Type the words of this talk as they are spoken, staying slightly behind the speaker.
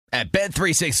At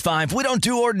Bet365, we don't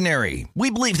do ordinary. We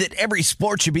believe that every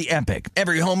sport should be epic.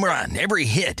 Every home run, every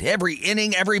hit, every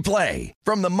inning, every play.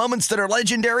 From the moments that are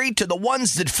legendary to the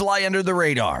ones that fly under the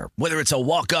radar. Whether it's a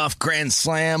walk-off grand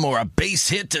slam or a base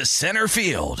hit to center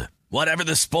field. Whatever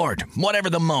the sport, whatever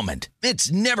the moment.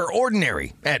 It's never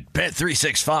ordinary at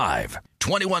Bet365.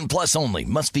 21 plus only.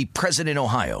 Must be present in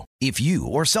Ohio. If you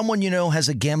or someone you know has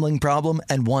a gambling problem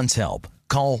and wants help,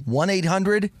 call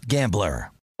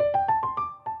 1-800-GAMBLER.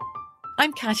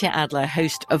 I'm Katya Adler,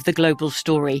 host of The Global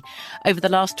Story. Over the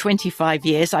last 25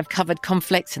 years, I've covered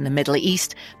conflicts in the Middle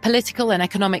East, political and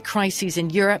economic crises in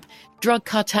Europe, drug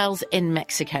cartels in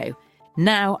Mexico.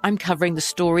 Now I'm covering the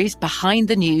stories behind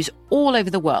the news all over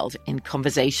the world in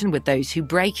conversation with those who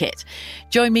break it.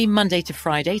 Join me Monday to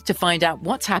Friday to find out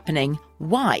what's happening,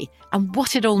 why, and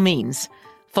what it all means.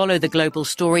 Follow The Global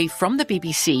Story from the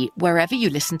BBC wherever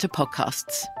you listen to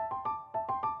podcasts.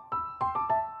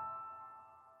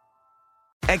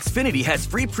 Xfinity has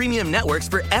free premium networks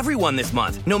for everyone this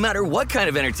month, no matter what kind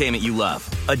of entertainment you love.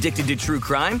 Addicted to true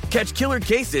crime? Catch killer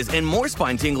cases and more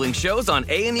spine-tingling shows on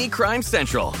A&E Crime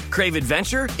Central. Crave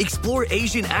adventure? Explore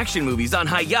Asian action movies on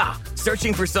Hi-YAH.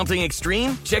 Searching for something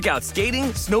extreme? Check out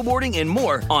skating, snowboarding, and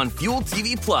more on Fuel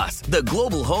TV Plus, the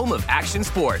global home of action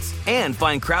sports. And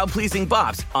find crowd-pleasing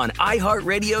bops on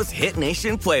iHeartRadio's Hit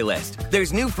Nation playlist.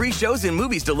 There's new free shows and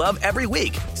movies to love every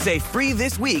week. Say free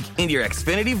this week in your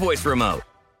Xfinity voice remote.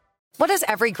 What does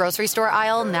every grocery store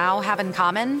aisle now have in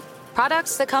common?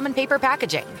 Products that come in paper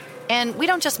packaging. And we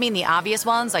don't just mean the obvious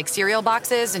ones like cereal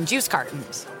boxes and juice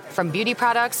cartons. From beauty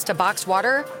products to boxed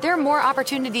water, there are more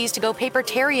opportunities to go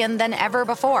papertarian than ever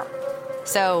before.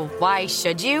 So why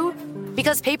should you?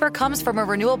 Because paper comes from a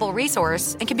renewable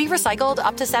resource and can be recycled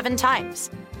up to 7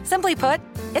 times. Simply put,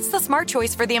 it's the smart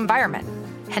choice for the environment.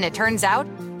 And it turns out,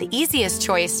 the easiest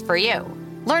choice for you.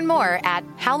 Learn more at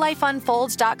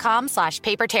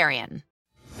howlifeunfolds.com/papertarian.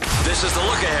 This is the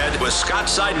Look Ahead with Scott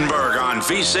Seidenberg on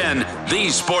VSiN,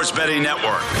 the Sports Betting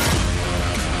Network.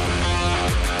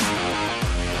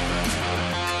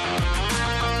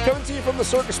 Coming to you from the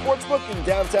Circus Sportsbook in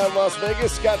downtown Las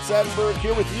Vegas, Scott Seidenberg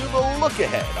here with you. The Look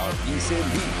Ahead on VSiN,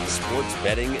 the Sports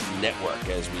Betting Network,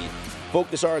 as we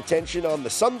focus our attention on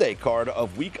the Sunday card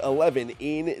of Week 11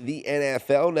 in the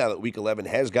NFL. Now that Week 11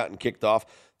 has gotten kicked off,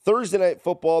 Thursday Night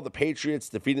Football, the Patriots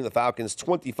defeating the Falcons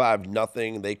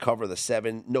 25-0. They cover the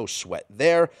 7. No sweat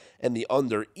there. And the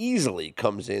under easily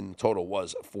comes in. Total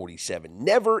was 47.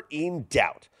 Never in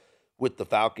doubt with the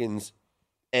Falcons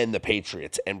and the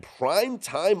Patriots. And prime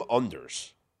time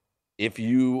unders, if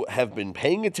you have been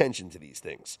paying attention to these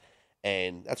things,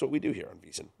 and that's what we do here on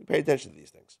VSiN. We pay attention to these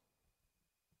things.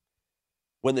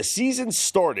 When the season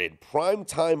started, prime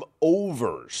time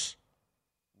overs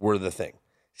were the thing.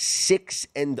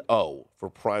 6-0 for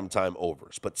primetime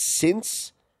overs. But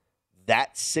since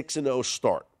that 6-0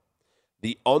 start,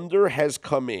 the under has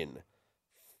come in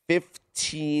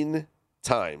 15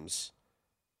 times,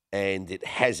 and it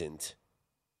hasn't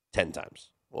 10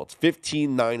 times. Well, it's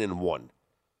 15, 9, and 1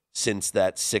 since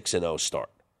that 6-0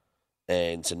 start.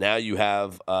 And so now you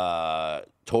have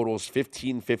totals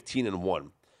 15, 15, and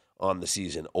 1 on the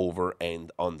season, over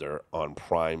and under on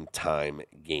primetime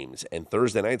games. And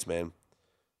Thursday nights, man,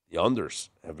 the unders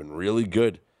have been really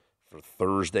good for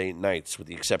Thursday nights, with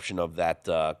the exception of that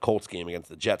Colts game against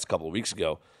the Jets a couple of weeks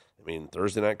ago. I mean,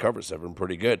 Thursday night covers have been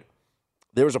pretty good.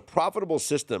 There was a profitable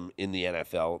system in the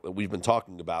NFL that we've been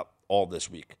talking about all this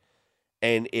week,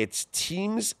 and it's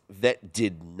teams that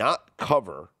did not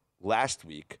cover last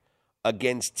week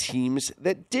against teams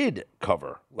that did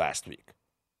cover last week.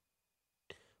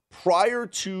 Prior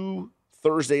to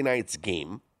Thursday night's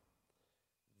game,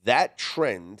 that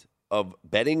trend of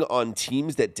betting on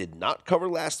teams that did not cover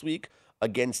last week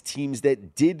against teams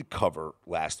that did cover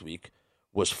last week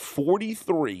was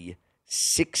 43,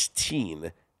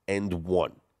 16, and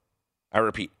 1. I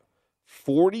repeat,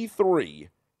 43,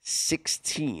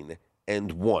 16,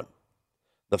 and 1.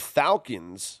 The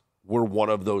Falcons were one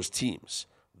of those teams.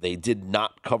 They did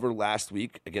not cover last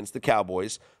week against the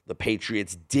Cowboys. The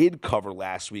Patriots did cover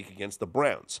last week against the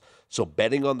Browns. So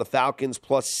betting on the Falcons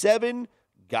plus 7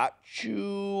 got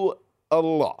you a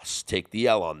loss. Take the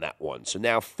L on that one. So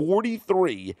now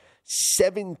 43,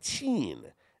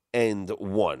 17, and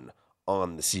 1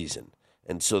 on the season.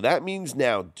 And so that means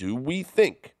now, do we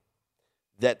think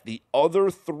that the other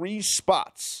 3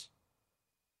 spots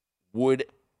would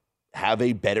have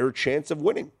a better chance of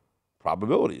winning?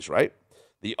 Probabilities, right?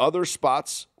 The other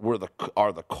spots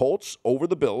are the Colts over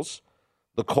the Bills.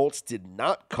 The Colts did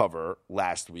not cover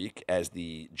last week as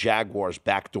the Jaguars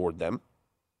backdoored them.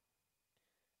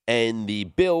 And the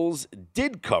Bills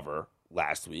did cover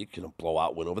last week in a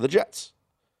blowout win over the Jets.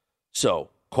 So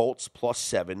Colts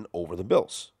 +7 over the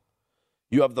Bills.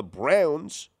 You have the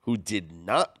Browns, who did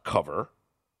not cover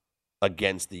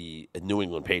against the New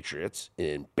England Patriots in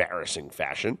embarrassing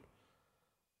fashion,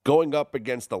 going up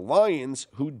against the Lions,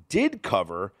 who did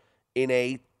cover in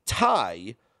a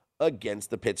tie against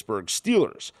the Pittsburgh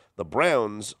Steelers. The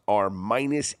Browns are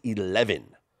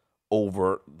 -11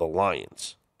 over the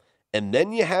Lions. And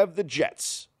then you have the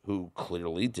Jets, who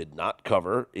clearly did not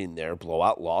cover in their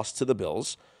blowout loss to the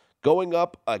Bills, going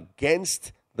up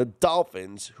against the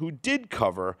Dolphins, who did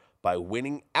cover by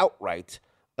winning outright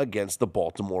against the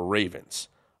Baltimore Ravens.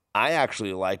 I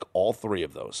actually like all three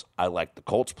of those. I like the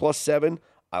Colts +7.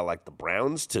 I like the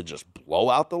Browns to just blow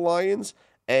out the Lions.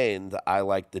 And I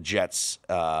like the Jets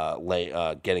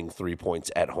getting 3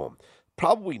 points at home.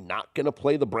 Probably not going to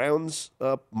play the Browns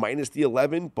minus the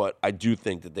 11, but I do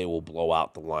think that they will blow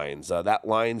out the Lions. That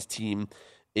Lions team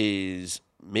is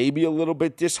maybe a little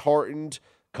bit disheartened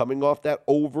coming off that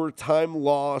overtime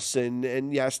loss,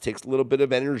 and yes, takes a little bit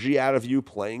of energy out of you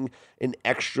playing an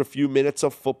extra few minutes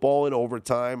of football in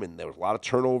overtime, and there was a lot of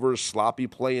turnovers, sloppy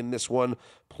play in this one.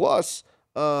 Plus,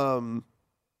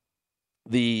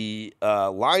 the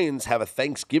Lions have a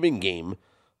Thanksgiving game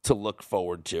to look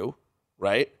forward to,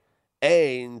 right?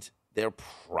 And they're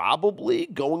probably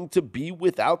going to be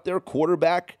without their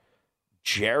quarterback,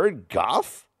 Jared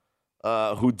Goff,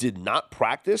 who did not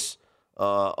practice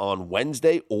on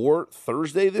Wednesday or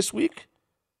Thursday this week.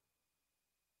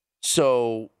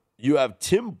 So you have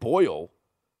Tim Boyle,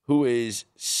 who is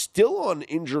still on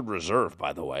injured reserve,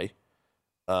 by the way.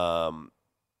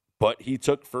 But he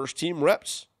took first-team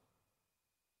reps.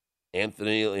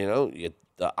 Anthony,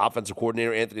 the offensive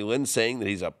coordinator, Anthony Lynn, saying that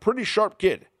he's a pretty sharp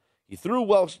kid. He threw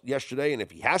well yesterday, and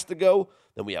if he has to go,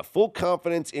 then we have full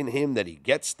confidence in him that he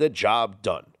gets the job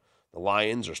done. The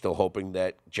Lions are still hoping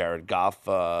that Jared Goff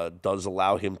does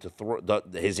allow him to throw.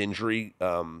 His injury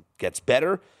gets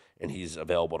better, and he's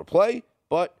available to play,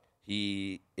 but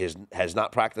he has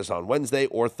not practiced on Wednesday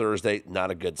or Thursday.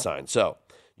 Not a good sign. So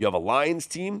you have a Lions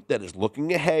team that is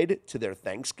looking ahead to their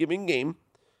Thanksgiving game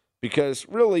because,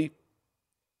 really,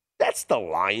 that's the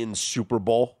Lions Super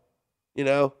Bowl,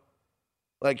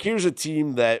 Like, here's a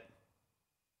team that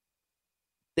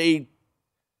they're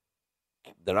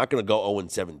not going to go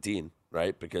 0-17,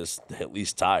 right? Because they at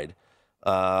least tied.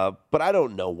 But I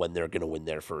don't know when they're going to win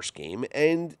their first game.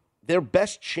 And their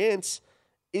best chance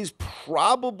is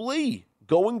probably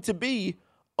going to be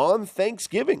on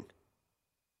Thanksgiving.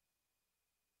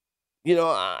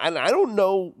 And I don't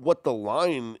know what the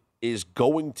line is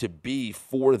going to be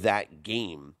for that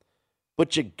game.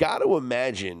 But you got to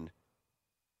imagine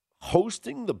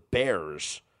hosting the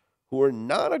Bears, who are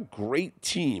not a great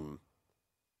team.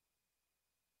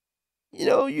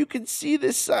 You can see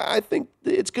this. I think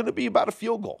it's going to be about a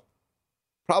field goal.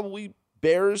 Probably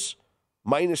Bears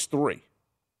 -3.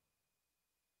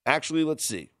 Actually, let's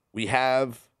see.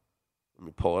 Let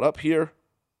me pull it up here.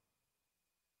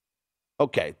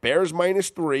 Okay, Bears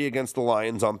 -3 against the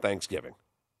Lions on Thanksgiving.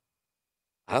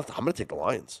 I'm going to take the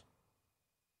Lions.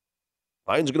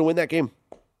 Lions are going to win that game.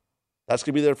 That's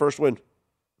going to be their first win.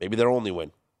 Maybe their only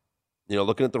win.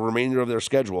 Looking at the remainder of their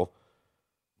schedule,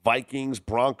 Vikings,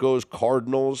 Broncos,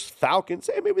 Cardinals, Falcons.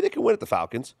 Hey, maybe they can win at the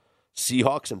Falcons.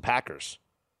 Seahawks and Packers.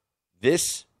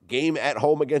 This game at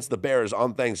home against the Bears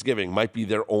on Thanksgiving might be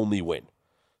their only win.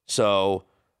 So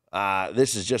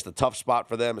this is just a tough spot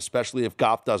for them, especially if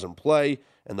Goff doesn't play,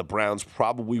 and the Browns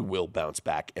probably will bounce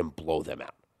back and blow them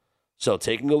out. So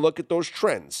taking a look at those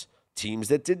trends, teams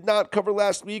that did not cover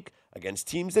last week against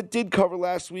teams that did cover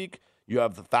last week, you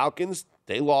have the Falcons.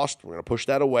 They lost. We're going to push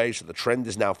that away. So the trend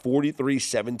is now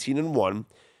 43-17-1.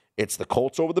 It's the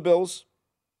Colts over the Bills,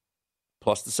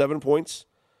 plus the 7 points.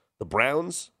 The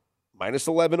Browns,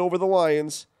 -11 over the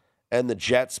Lions. And the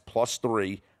Jets,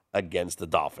 +3 against the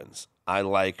Dolphins. I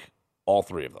like all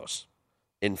three of those.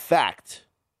 In fact,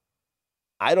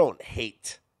 I don't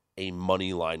hate a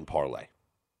money line parlay.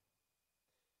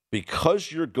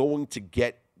 Because you're going to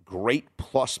get great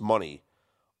plus money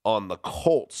on the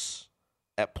Colts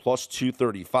at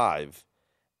 +235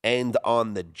 and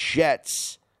on the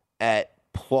Jets at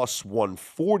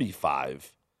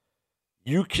 +145,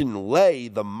 you can lay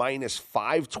the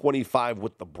 -525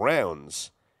 with the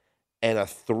Browns and a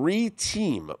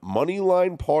 3-team money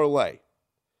line parlay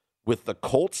with the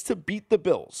Colts to beat the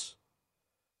Bills,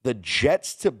 the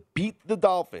Jets to beat the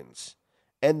Dolphins,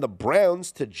 and the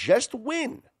Browns to just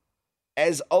win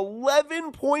as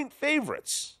 11-point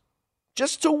favorites,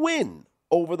 just to win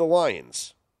over the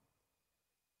Lions,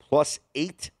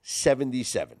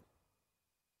 +877.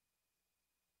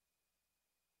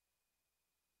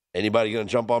 Anybody going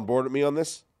to jump on board with me on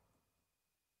this?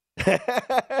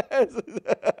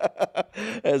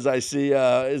 As I see,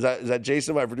 is that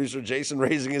Jason, my producer Jason,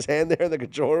 raising his hand there in the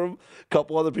control room? A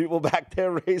couple other people back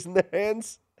there raising their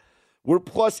hands. We're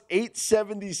plus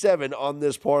 877 on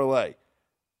this parlay.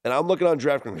 And I'm looking on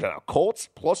DraftKings now. Colts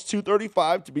plus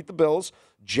 235 to beat the Bills.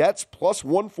 Jets plus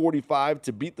 145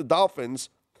 to beat the Dolphins.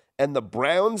 And the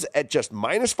Browns at just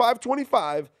minus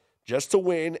 525 just to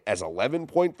win as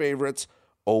 11-point favorites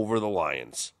over the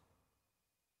Lions.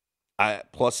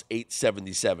 Plus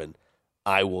 877.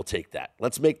 I will take that.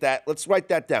 Let's write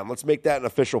that down. Let's make that an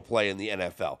official play in the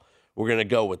NFL. We're going to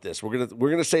go with this. We're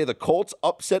going to say the Colts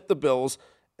upset the Bills.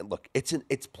 And look, it's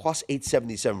plus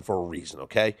 877 for a reason,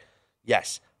 okay?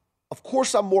 Yes. Of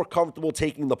course I'm more comfortable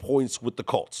taking the points with the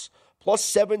Colts. Plus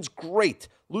 7's great.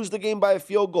 Lose the game by a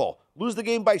field goal. Lose the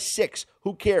game by 6.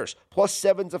 Who cares? Plus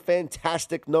 7's a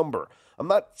fantastic number. I'm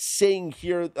not sitting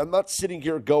here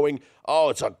going, oh,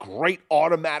 it's a great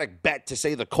automatic bet to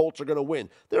say the Colts are going to win.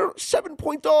 They're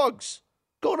 7-point dogs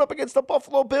going up against the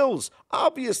Buffalo Bills.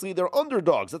 Obviously, they're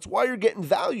underdogs. That's why you're getting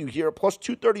value here at plus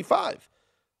 235.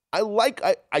 I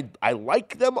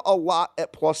like them a lot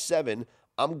at plus 7.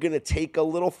 I'm going to take a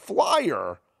little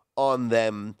flyer on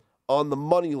them on the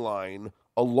money line,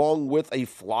 along with a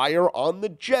flyer on the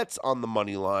Jets on the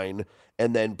money line,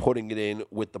 and then putting it in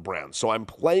with the Browns. So I'm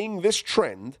playing this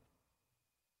trend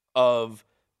of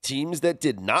teams that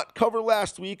did not cover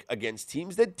last week against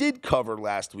teams that did cover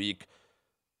last week,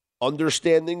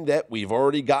 understanding that we've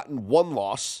already gotten one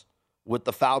loss with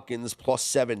the Falcons plus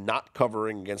 7 not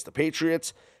covering against the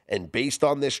Patriots. And based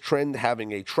on this trend,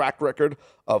 having a track record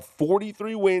of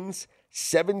 43 wins,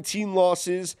 17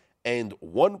 losses, and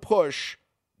 1 push,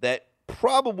 that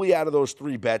probably out of those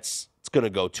 3 bets, it's going to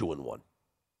go 2-1.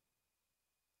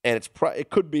 And it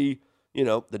could be,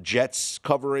 the Jets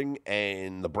covering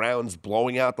and the Browns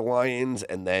blowing out the Lions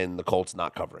and then the Colts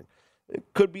not covering. It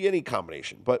could be any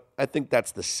combination, but I think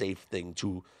that's the safe thing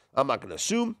to, I'm not going to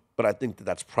assume, but I think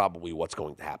that's probably what's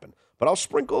going to happen. But I'll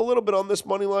sprinkle a little bit on this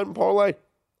money line parlay.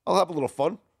 I'll have a little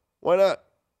fun. Why not?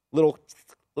 Little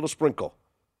sprinkle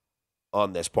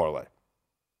on this parlay.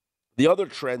 The other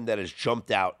trend that has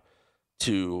jumped out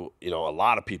to, a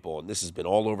lot of people, and this has been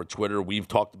all over Twitter, we've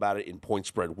talked about it in Point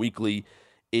Spread Weekly,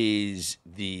 is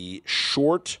the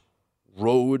short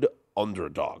road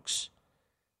underdogs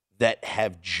that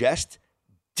have just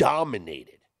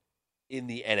dominated in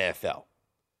the NFL.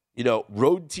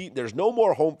 Road team, there's no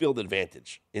more home field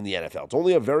advantage in the NFL. It's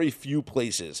only a very few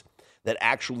places that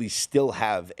actually still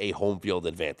have a home field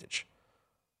advantage.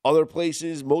 Other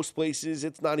places, most places,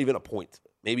 it's not even a point,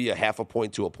 maybe a half a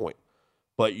point to a point.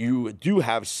 But you do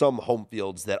have some home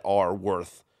fields that are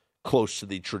worth close to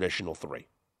the traditional 3.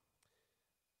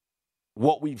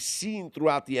 What we've seen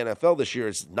throughout the NFL this year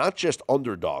is not just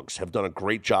underdogs have done a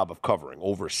great job of covering.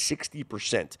 Over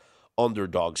 60%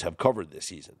 underdogs have covered this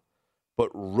season. But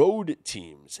road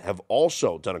teams have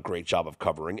also done a great job of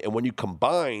covering. And when you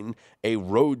combine a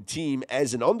road team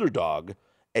as an underdog,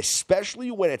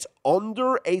 especially when it's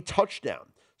under a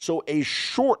touchdown, so a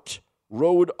short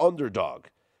road underdog,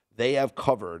 they have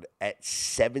covered at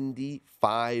 75%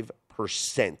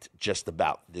 just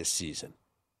about this season.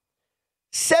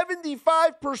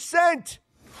 75%!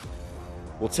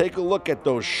 We'll take a look at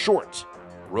those short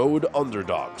road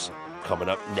underdogs coming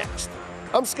up next.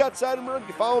 I'm Scott Seidenberg.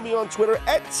 You follow me on Twitter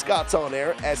at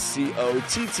ScottsOnAir, ScottsOnair.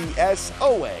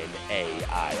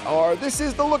 This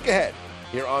is The Look Ahead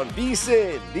here on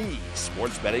VSiN, the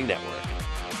Sports Betting Network.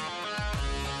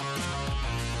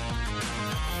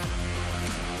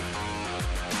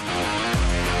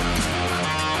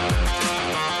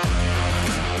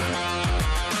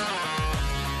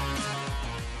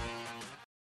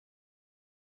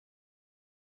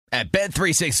 At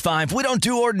Bet365, we don't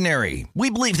do ordinary. We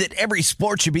believe that every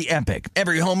sport should be epic.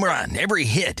 Every home run, every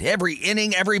hit, every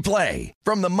inning, every play.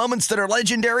 From the moments that are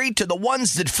legendary to the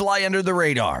ones that fly under the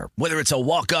radar. Whether it's a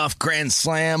walk-off grand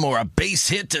slam or a base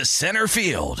hit to center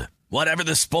field. Whatever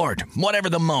the sport, whatever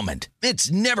the moment.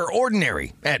 It's never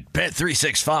ordinary at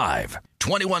Bet365.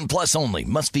 21 plus only.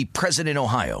 Must be present in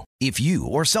Ohio. If you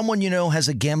or someone you know has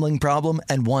a gambling problem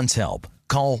and wants help,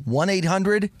 call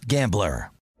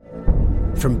 1-800-GAMBLER.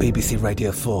 From BBC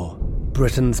Radio 4,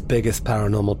 Britain's biggest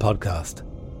paranormal podcast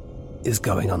is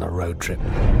going on a road trip.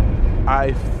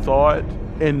 I thought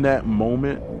in that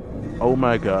moment, oh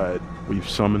my God, we've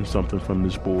summoned something from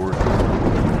this board.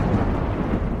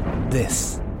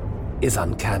 This is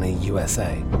Uncanny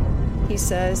USA. He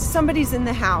says, somebody's in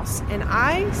the house, and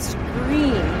I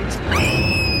screamed.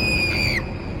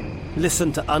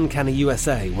 Listen to Uncanny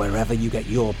USA wherever you get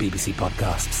your BBC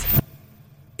podcasts,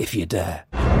 if you dare.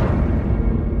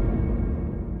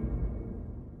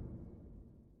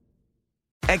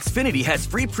 Xfinity has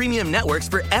free premium networks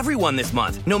for everyone this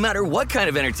month, no matter what kind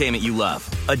of entertainment you love.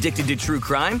 Addicted to true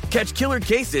crime? Catch killer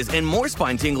cases and more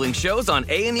spine-tingling shows on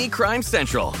A&E Crime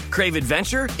Central. Crave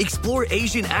adventure? Explore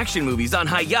Asian action movies on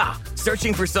Hi-Ya.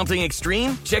 Searching for something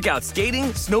extreme? Check out skating,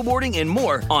 snowboarding, and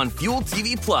more on Fuel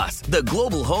TV Plus, the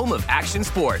global home of action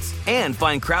sports. And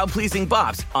find crowd-pleasing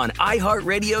bops on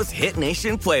iHeartRadio's Hit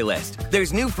Nation playlist.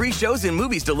 There's new free shows and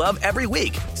movies to love every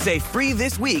week. Say free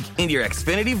this week in your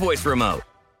Xfinity voice remote.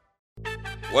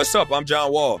 What's up? I'm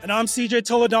John Wall. And I'm CJ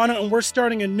Toledano, and we're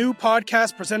starting a new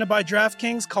podcast presented by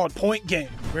DraftKings called Point Game.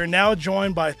 We're now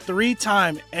joined by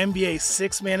three-time NBA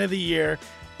Sixth Man of the Year,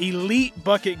 elite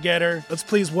bucket getter. Let's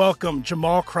please welcome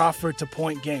Jamal Crawford to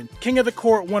Point Game. King of the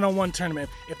Court one-on-one tournament.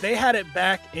 If they had it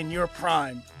back in your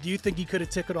prime, do you think you could have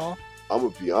took it all? I'm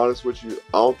going to be honest with you.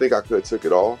 I don't think I could have took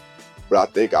it all, but I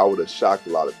think I would have shocked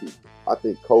a lot of people. I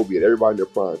think Kobe and everybody in their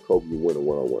prime, Kobe would win a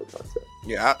one-on-one contest.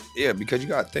 Yeah, because you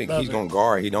got to think he's going to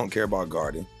guard. He don't care about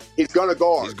guarding. He's going to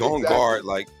guard. He's going to guard.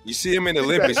 Like, you see him in the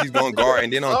Olympics, he's going to guard.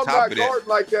 And then on top of that. I'm not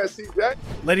like that, CJ.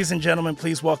 Ladies and gentlemen,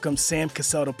 please welcome Sam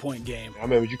Cassell to Point Game. I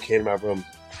remember you came to my room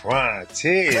crying,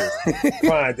 tears,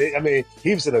 crying. I mean,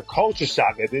 he was in a culture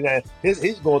shock. And then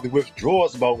he's going through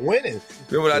withdrawals about winning.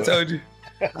 Remember what I told you?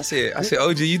 I said,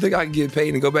 OG, you think I can get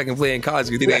paid and go back and play in college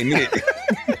because it ain't it?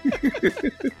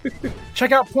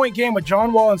 Check out Point Game with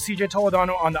John Wall and CJ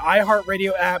Toledano on the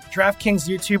iHeartRadio app, DraftKings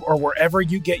YouTube, or wherever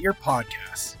you get your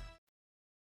podcasts.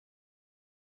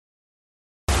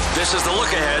 This is the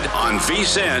look ahead on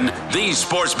VSiN, the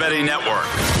Sports Betting Network.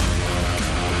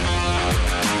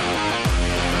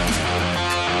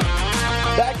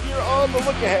 Back here on the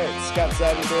look ahead, Scott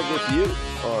Seidenberg with you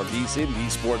on VSiN, the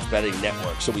Sports Betting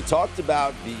Network. So we talked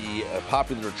about the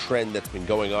popular trend that's been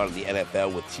going on in the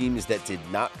NFL with teams that did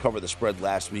not cover the spread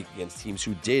last week against teams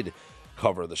who did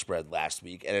cover the spread last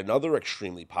week. And another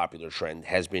extremely popular trend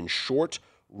has been short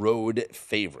road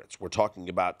favorites. We're talking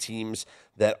about teams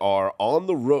that are on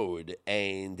the road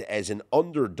and as an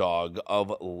underdog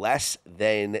of less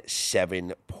than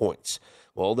 7 points.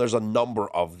 Well, there's a number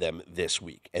of them this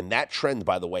week. And that trend,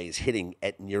 by the way, is hitting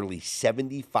at nearly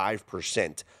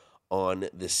 75% on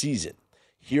the season.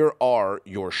 Here are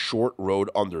your short road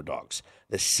underdogs.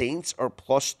 The Saints are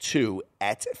 +2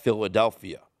 at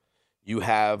Philadelphia. You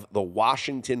have the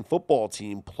Washington football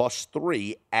team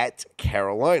 +3 at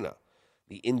Carolina.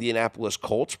 The Indianapolis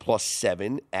Colts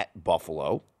 +7 at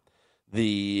Buffalo.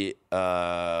 You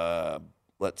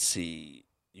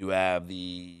have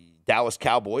the Dallas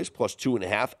Cowboys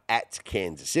 +2.5 at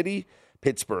Kansas City.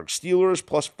 Pittsburgh Steelers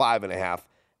 +5.5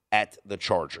 at the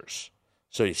Chargers.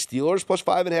 So the Steelers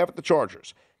 +5.5 at the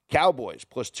Chargers. Cowboys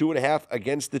 +2.5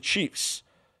 against the Chiefs.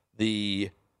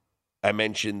 I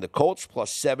mentioned the Colts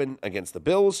 +7 against the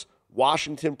Bills.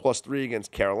 Washington +3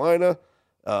 against Carolina.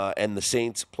 And the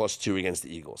Saints +2 against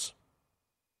the Eagles.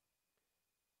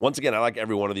 Once again, I like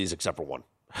every one of these except for one.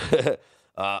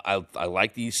 I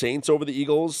like the Saints over the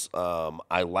Eagles.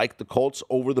 I like the Colts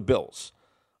over the Bills.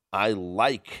 I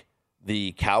like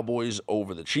the Cowboys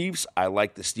over the Chiefs. I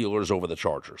like the Steelers over the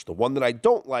Chargers. The one that I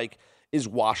don't like is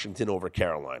Washington over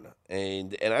Carolina.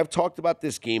 And I've talked about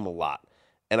this game a lot.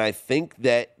 And I think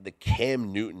that the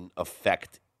Cam Newton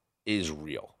effect is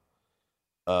real.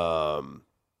 I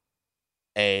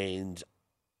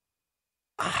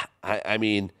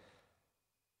mean,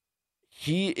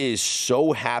 he is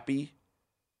so happy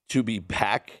to be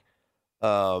back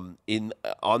on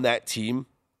that team.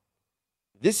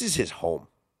 This is his home.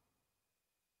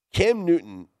 Cam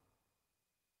Newton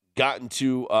got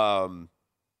into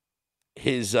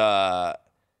his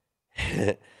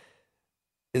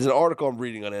is an article I'm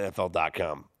reading on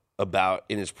NFL.com about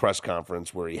in his press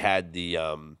conference where he had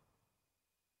the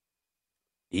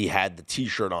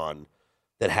T-shirt on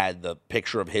that had the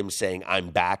picture of him saying, "I'm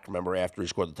back." Remember after he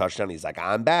scored the touchdown, he's like,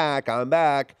 I'm back.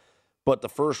 But the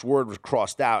first word was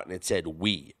crossed out and it said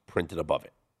 "we" printed above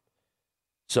it.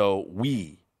 So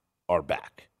we are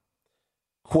back.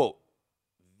 Quote,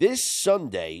 "This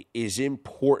Sunday is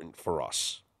important for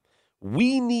us.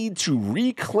 We need to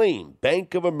reclaim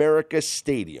Bank of America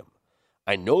Stadium.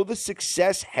 I know the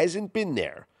success hasn't been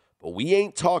there, but we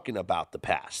ain't talking about the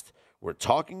past. We're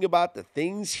talking about the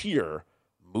things here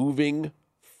moving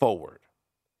forward."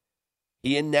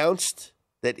 He announced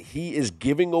that he is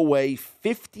giving away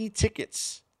 50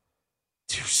 tickets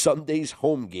to Sunday's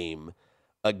home game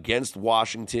against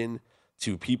Washington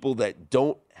to people that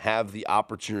don't have the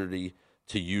opportunity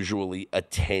to usually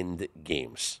attend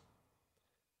games.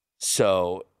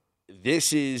 So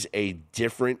this is a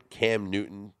different Cam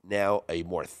Newton now, a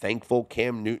more thankful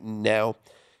Cam Newton now.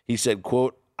 He said,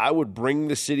 quote, "I would bring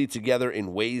the city together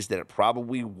in ways that it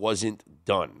probably wasn't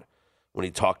done. when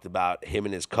he talked about him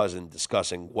and his cousin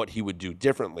discussing what he would do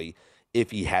differently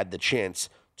if he had the chance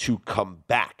to come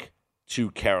back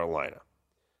to Carolina.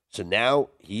 So now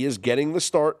he is getting the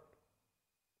start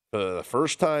for the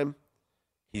first time.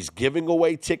 He's giving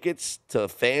away tickets to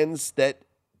fans that,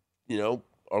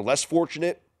 are less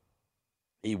fortunate.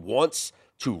 He wants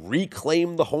to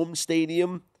reclaim the home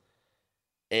stadium.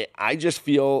 And I just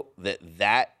feel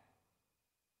that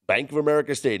Bank of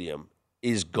America Stadium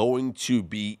is going to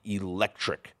be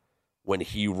electric when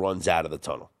he runs out of the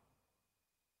tunnel.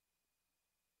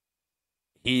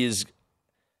 He is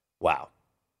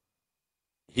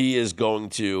going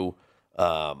to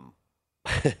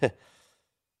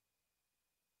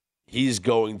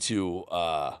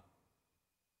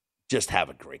just have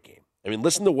a great game. I mean,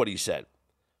 listen to what he said.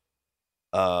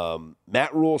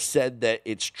 Matt Rule said that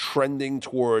it's trending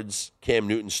towards Cam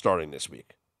Newton starting this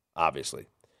week, obviously.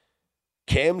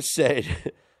 Cam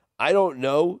said, I don't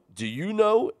know. Do you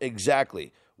know?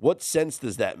 Exactly. What sense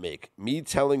does that make? Me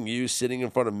telling you, sitting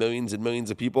in front of millions and millions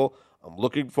of people, I'm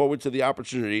looking forward to the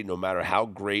opportunity, no matter how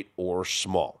great or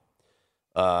small.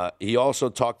 He also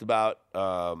talked about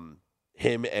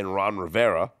him and Ron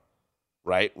Rivera,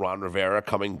 right? Ron Rivera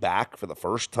coming back for the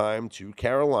first time to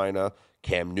Carolina.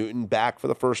 Cam Newton back for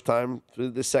the first time for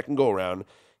the second go-around.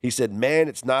 He said, man,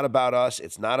 it's not about us.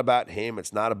 It's not about him.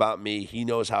 It's not about me. He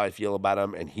knows how I feel about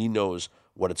him, and he knows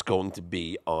what it's going to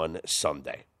be on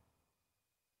Sunday.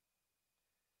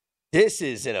 This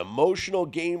is an emotional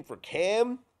game for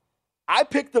Cam. I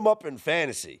picked him up in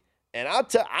fantasy, and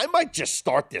I might just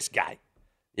start this guy,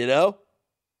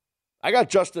 I got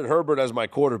Justin Herbert as my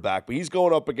quarterback, but he's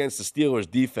going up against the Steelers'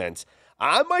 defense.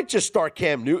 I might just start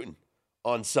Cam Newton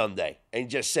on Sunday and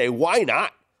just say, why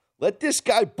not? Let this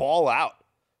guy ball out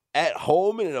at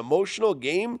home in an emotional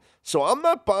game. So I'm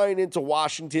not buying into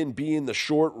Washington being the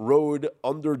short road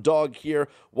underdog here.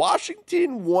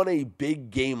 Washington won a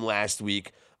big game last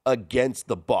week against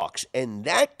the Bucs, and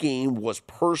that game was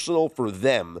personal for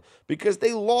them because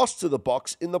they lost to the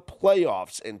Bucs in the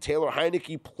playoffs, and Taylor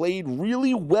Heineke played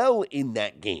really well in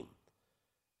that game.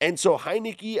 And so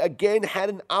Heineke again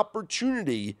had an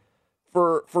opportunity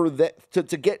to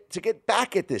get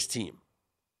back at this team.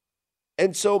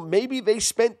 And so maybe they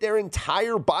spent their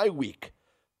entire bye week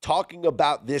talking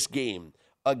about this game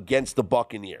against the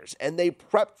Buccaneers, and they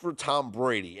prepped for Tom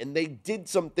Brady, and they did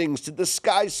some things to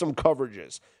disguise some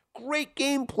coverages. Great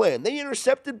game plan. They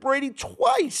intercepted Brady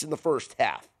twice in the first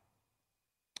half,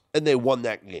 and they won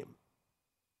that game.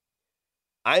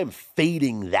 I am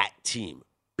fading that team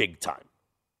big time.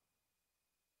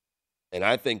 And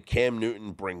I think Cam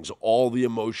Newton brings all the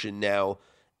emotion now,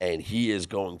 and he is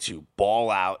going to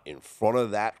ball out in front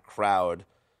of that crowd,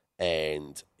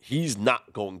 and he's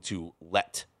not going to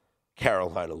let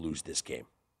Carolina lose this game.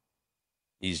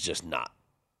 He's just not.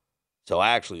 So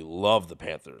I actually love the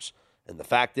Panthers. And the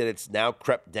fact that it's now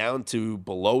crept down to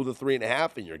below the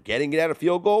 3.5 and you're getting it at a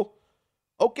field goal,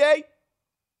 okay.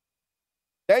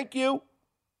 Thank you.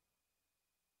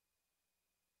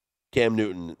 Cam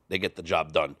Newton, they get the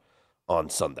job done on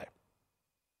Sunday.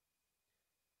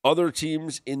 Other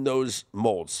teams in those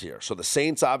molds here. So the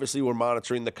Saints, obviously, were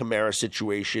monitoring the Kamara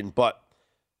situation, but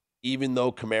even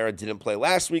though Kamara didn't play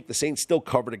last week, the Saints still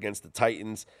covered against the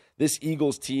Titans. This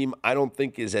Eagles team, I don't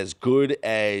think, is as good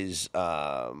as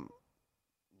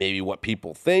maybe what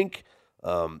people think.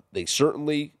 They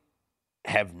certainly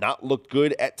have not looked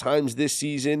good at times this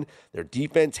season. Their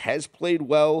defense has played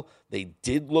well. They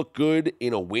did look good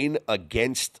in a win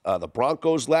against the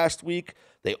Broncos last week.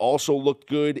 They also looked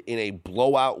good in a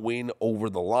blowout win over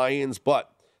the Lions,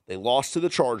 but they lost to the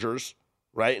Chargers,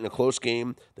 right, in a close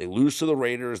game. They lose to the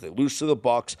Raiders. They lose to the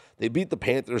Bucs. They beat the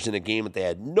Panthers in a game that they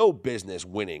had no business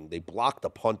winning. They blocked a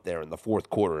punt there in the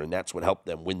fourth quarter, and that's what helped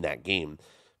them win that game.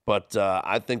 But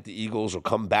I think the Eagles will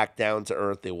come back down to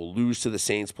earth. They will lose to the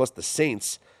Saints. Plus, the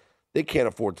Saints, they can't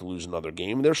afford to lose another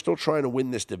game. They're still trying to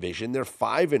win this division. They're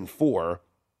 5-4.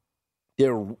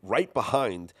 They're right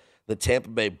behind the Tampa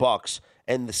Bay Bucs.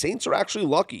 And the Saints are actually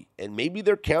lucky. And maybe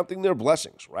they're counting their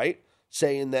blessings, right?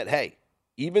 Saying that, hey,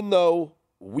 even though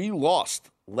we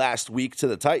lost last week to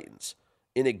the Titans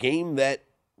in a game that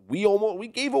we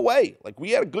gave away. Like,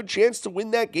 we had a good chance to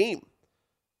win that game.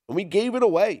 And we gave it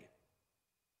away.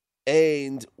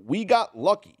 And we got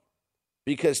lucky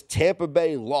because Tampa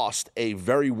Bay lost a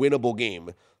very winnable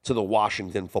game to the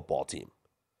Washington football team.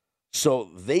 So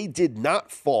they did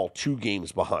not fall 2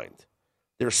 games behind.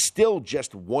 They're still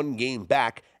just 1 game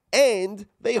back, and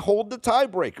they hold the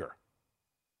tiebreaker.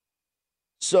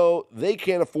 So they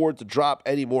can't afford to drop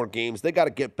any more games. They got to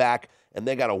get back, and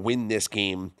they got to win this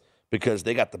game because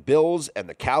they got the Bills and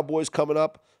the Cowboys coming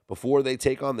up before they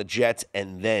take on the Jets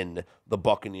and then the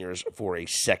Buccaneers for a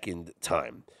second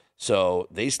time. So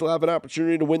they still have an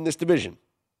opportunity to win this division.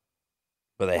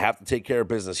 But they have to take care of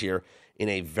business here in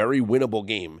a very winnable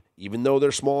game. Even though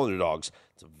they're small underdogs,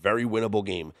 it's a very winnable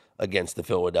game against the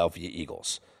Philadelphia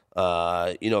Eagles.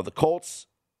 The Colts,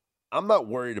 I'm not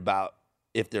worried about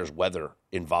if there's weather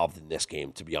involved in this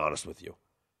game, to be honest with you.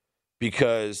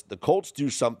 Because the Colts do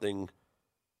something,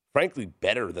 frankly,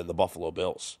 better than the Buffalo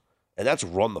Bills, and that's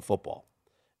run the football.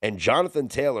 And Jonathan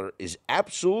Taylor is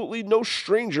absolutely no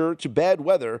stranger to bad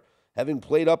weather, having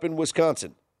played up in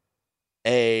Wisconsin.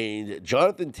 And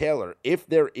Jonathan Taylor, if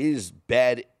there is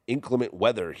bad inclement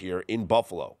weather here in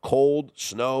Buffalo, cold,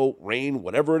 snow, rain,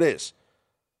 whatever it is,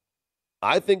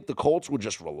 I think the Colts would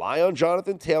just rely on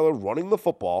Jonathan Taylor running the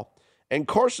football, and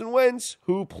Carson Wentz,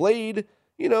 who played,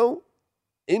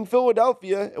 in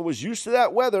Philadelphia and was used to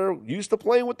that weather, used to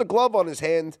playing with the glove on his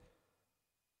hand,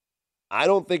 I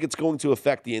don't think it's going to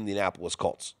affect the Indianapolis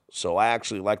Colts. So I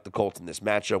actually like the Colts in this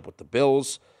matchup with the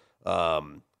Bills.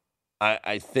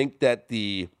 I think that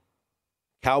the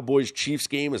Cowboys-Chiefs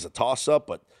game is a toss-up,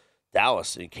 but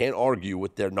Dallas, you can't argue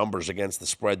with their numbers against the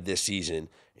spread this season,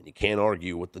 and you can't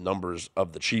argue with the numbers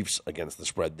of the Chiefs against the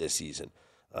spread this season.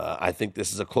 I think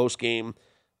this is a close game.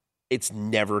 It's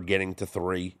never getting to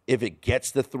 3. If it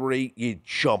gets to 3, you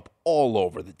jump all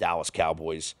over the Dallas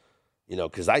Cowboys,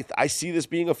 because I see this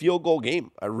being a field goal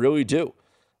game. I really do.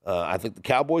 I think the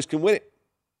Cowboys can win it.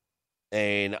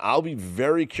 And I'll be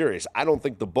very curious. I don't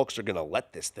think the books are going to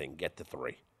let this thing get to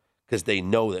 3 because they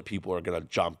know that people are going to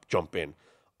jump in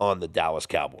on the Dallas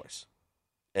Cowboys.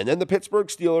 And then the Pittsburgh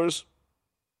Steelers,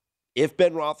 if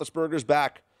Ben Roethlisberger's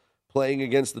back playing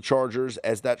against the Chargers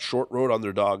as that short road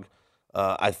underdog,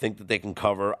 I think that they can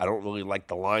cover. I don't really like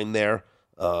the line there.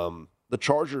 The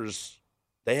Chargers,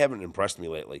 they haven't impressed me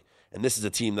lately. And this is a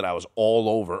team that I was all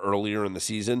over earlier in the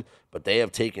season, but they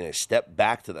have taken a step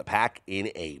back to the pack in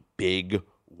a big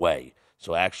way.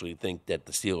 So I actually think that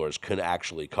the Steelers could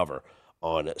actually cover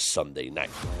on Sunday night.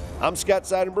 I'm Scott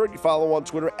Seidenberg. You follow on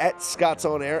Twitter at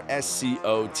ScottsOnAir,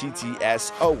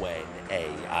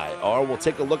 ScottsOnair. We'll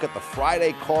take a look at the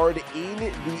Friday card in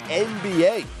the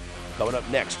NBA. Coming up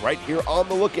next, right here on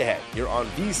The Look Ahead, here on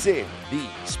VSiN, the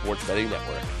Sports Betting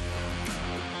Network.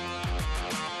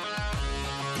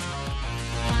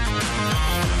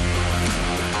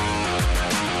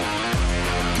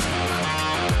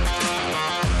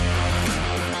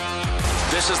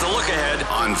 This is The Look Ahead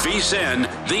on VSiN,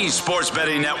 the Sports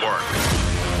Betting Network.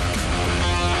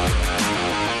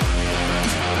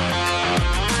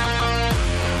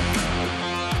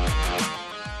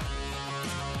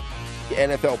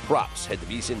 NFL props. Head to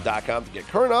vsin.com to get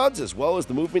current odds as well as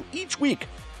the movement each week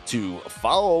to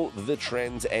follow the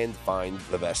trends and find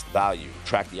the best value.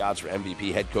 Track the odds for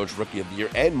MVP, head coach, rookie of the year,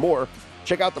 and more.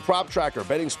 Check out the prop tracker,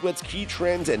 betting splits, key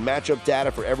trends, and matchup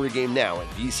data for every game now at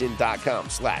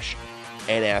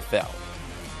vsin.com/NFL.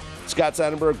 Scott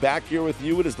Seidenberg back here with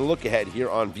you. It is The Look Ahead here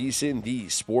on VSiN, the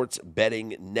Sports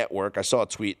Betting Network. I saw a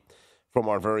tweet from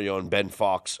our very own Ben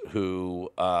Fox who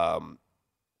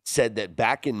said that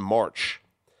back in March,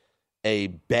 a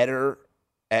bettor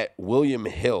at William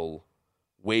Hill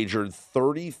wagered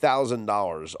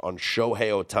 $30,000 on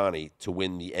Shohei Ohtani to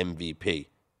win the MVP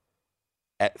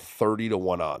at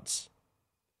 30-1 odds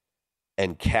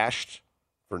and cashed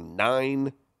for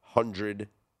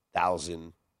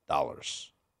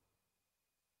 $900,000.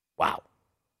 Wow.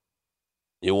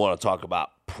 You want to talk about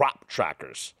prop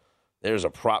trackers. There's a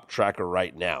prop tracker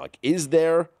right now. Like, is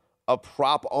there a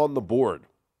prop on the board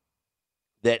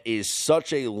that is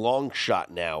such a long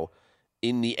shot now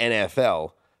in the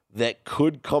NFL that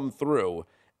could come through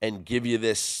and give you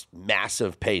this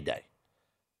massive payday?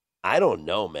 I don't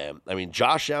know, man. I mean,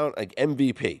 Josh Allen, like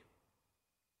MVP.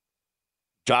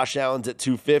 Josh Allen's at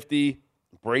 250.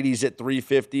 Brady's at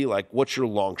 350. Like, what's your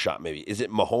long shot maybe? Is it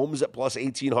Mahomes at plus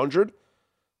 1,800?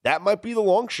 That might be the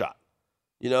long shot.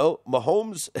 You know,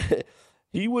 Mahomes,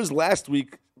 he was last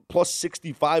week plus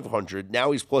 6,500.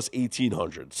 Now he's plus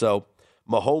 1,800. So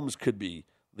Mahomes could be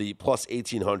the plus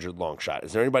 1,800 long shot.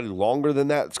 Is there anybody longer than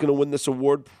that that's going to win this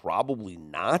award? Probably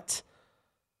not.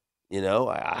 You know,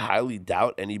 I highly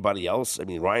doubt anybody else. I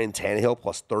mean, Ryan Tannehill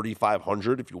plus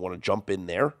 3,500 if you want to jump in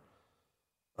there.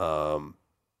 Don't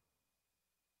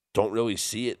really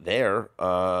see it there.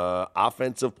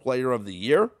 Offensive player of the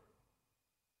year.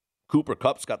 Cooper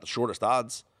Kupp's got the shortest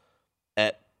odds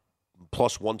at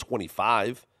plus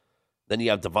 125. Then you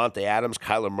have Devontae Adams,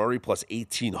 Kyler Murray plus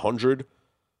 1,800.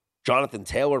 Jonathan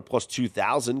Taylor plus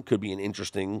 2,000 could be an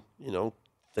interesting,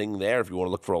 thing there if you want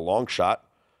to look for a long shot.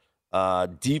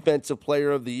 Defensive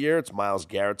Player of the Year, it's Myles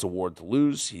Garrett's award to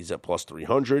lose. He's at plus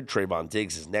 300. Trayvon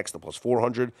Diggs is next at plus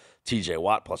 400. TJ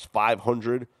Watt plus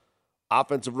 500.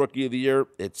 Offensive Rookie of the Year,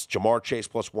 it's Jamar Chase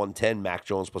plus 110. Mac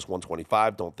Jones plus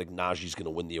 125. Don't think Najee's going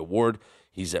to win the award.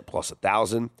 He's at plus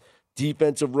 1,000.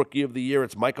 Defensive Rookie of the Year,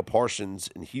 it's Micah Parsons,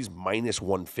 and he's minus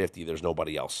 150. There's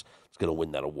nobody else that's going to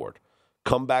win that award.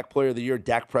 Comeback Player of the Year,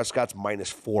 Dak Prescott's minus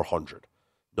 400.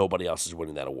 Nobody else is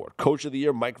winning that award. Coach of the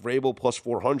Year, Mike Vrabel, plus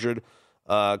 400.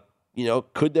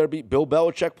 Could there be Bill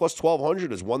Belichick plus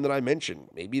 1,200 is one that I mentioned.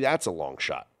 Maybe that's a long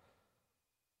shot.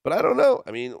 But I don't know.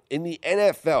 I mean, in the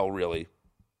NFL, really,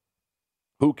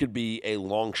 who could be a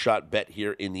long shot bet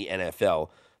here in the NFL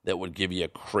that would give you a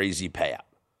crazy payout?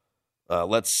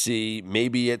 Let's see.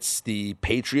 Maybe it's the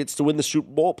Patriots to win the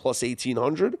Super Bowl, plus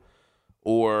 1,800.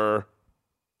 Or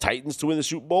Titans to win the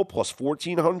Super Bowl, plus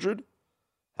 1,400.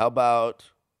 How about...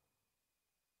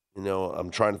 I'm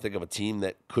trying to think of a team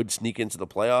that could sneak into the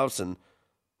playoffs. And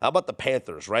how about the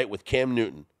Panthers, right, with Cam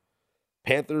Newton?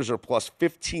 Panthers are plus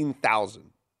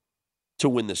 15,000 to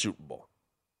win the Super Bowl.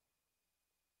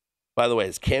 By the way,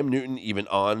 is Cam Newton even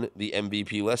on the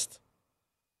MVP list?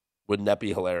 Wouldn't that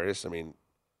be hilarious? I mean,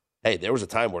 hey, there was a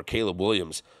time where Caleb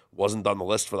Williams wasn't on the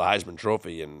list for the Heisman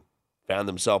Trophy and found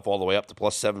himself all the way up to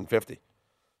plus 750.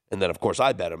 And then, of course,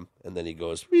 I bet him, and then he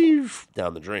goes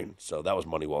down the drain. So that was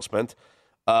money well spent.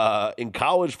 In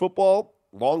college football,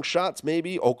 long shots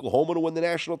maybe. Oklahoma to win the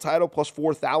national title, plus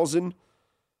 4,000.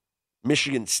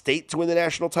 Michigan State to win the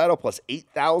national title, plus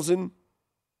 8,000.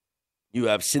 You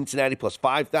have Cincinnati plus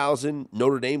 5,000.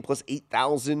 Notre Dame plus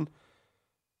 8,000.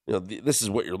 This is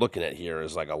what you're looking at here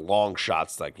is like a long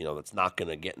shots, that's not going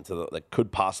to get into that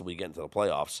could possibly get into the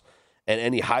playoffs. And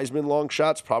any Heisman long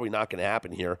shots, probably not going to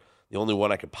happen here. The only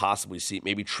one I could possibly see,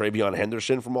 maybe Travion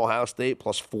Henderson from Ohio State,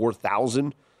 plus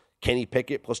 4,000. Kenny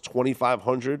Pickett plus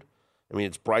 2,500. I mean,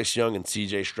 it's Bryce Young and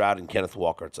C.J. Stroud and Kenneth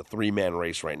Walker. It's a three-man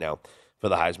race right now for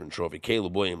the Heisman Trophy.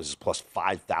 Caleb Williams is plus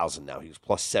 5,000 now. He was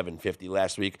plus 750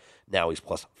 last week. Now he's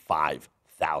plus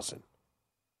 5,000.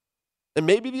 And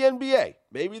maybe the NBA.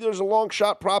 Maybe there's a long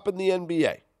shot prop in the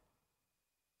NBA.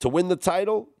 To win the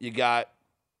title, you got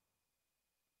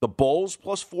the Bulls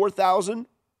plus 4,000.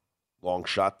 Long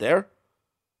shot there.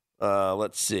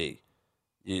 Let's see.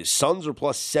 The Suns are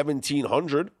plus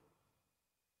 1,700.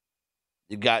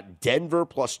 You got Denver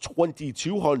plus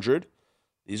 2,200.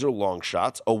 These are long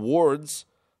shots. Awards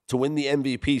to win the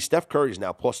MVP. Steph Curry's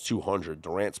now plus 200.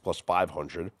 Durant's plus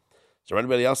 500. Is there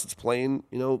anybody else that's playing,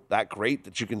 that great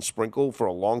that you can sprinkle for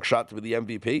a long shot to be the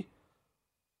MVP?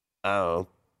 I don't know.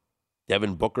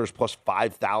 Devin Booker's plus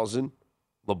 5,000.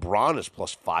 LeBron is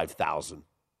plus 5,000.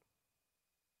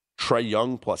 Trae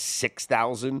Young plus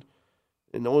 6,000.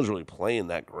 And no one's really playing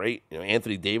that great.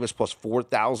 Anthony Davis plus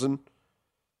 4,000.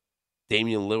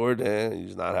 Damian Lillard,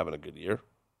 he's not having a good year.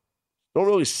 Don't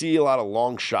really see a lot of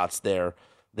long shots there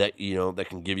that that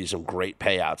can give you some great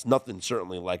payouts. Nothing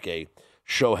certainly like a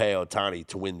Shohei Ohtani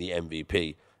to win the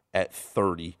MVP at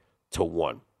 30-1.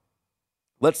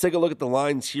 Let's take a look at the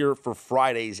lines here for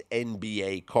Friday's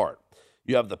NBA card.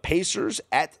 You have the Pacers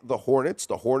at the Hornets.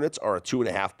 The Hornets are a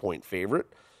 2.5-point favorite.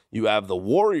 You have the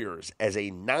Warriors as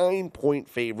a 9-point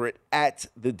favorite at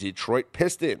the Detroit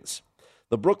Pistons.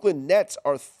 The Brooklyn Nets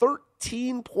are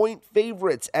 13-point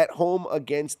favorites at home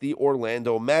against the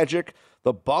Orlando Magic.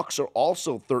 The Bucks are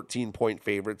also 13-point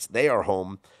favorites. They are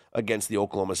home against the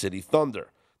Oklahoma City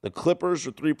Thunder. The Clippers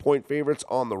are 3-point favorites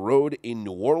on the road in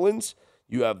New Orleans.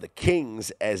 You have the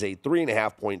Kings as a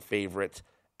 3.5-point favorite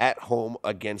at home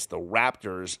against the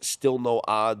Raptors. Still no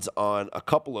odds on a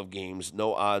couple of games.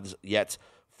 No odds yet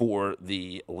for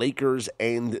the Lakers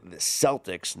and the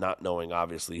Celtics, not knowing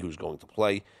obviously who's going to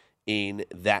play in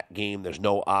that game. There's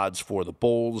no odds for the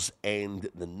Bulls and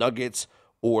the Nuggets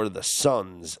or the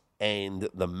Suns and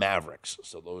the Mavericks.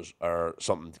 So those are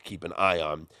something to keep an eye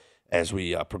on as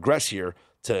we progress here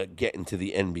to get into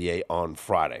the NBA on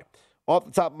Friday. Off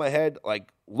the top of my head,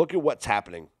 look at what's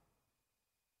happening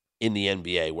in the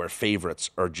NBA where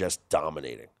favorites are just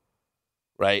dominating,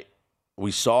 right? We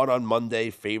saw it on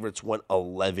Monday. Favorites went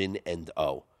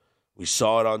 11-0. We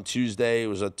saw it on Tuesday. It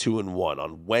was a 2-1.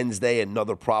 On Wednesday,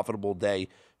 another profitable day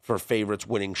for favorites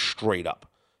winning straight up.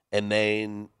 And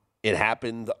then it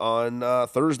happened on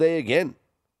Thursday again,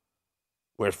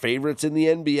 where favorites in the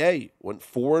NBA went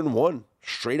 4-1,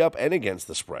 straight up and against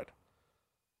the spread.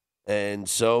 And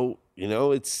so,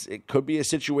 it could be a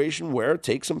situation where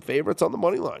take some favorites on the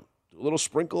money line. Do a little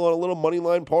sprinkle on a little money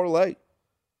line parlay.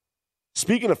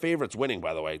 Speaking of favorites winning,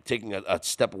 by the way, taking a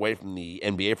step away from the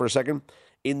NBA for a second,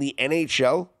 in the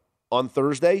NHL on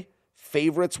Thursday,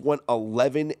 favorites went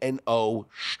 11-0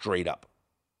 straight up.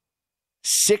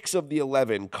 6 of the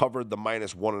 11 covered the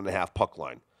 -1.5 puck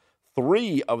line.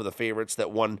 3 of the favorites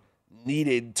that won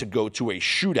needed to go to a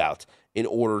shootout in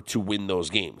order to win those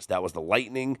games. That was the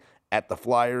Lightning at the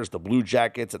Flyers, the Blue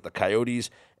Jackets at the Coyotes,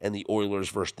 and the Oilers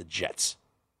versus the Jets.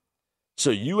 So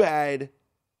you had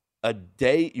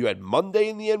Monday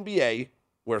in the NBA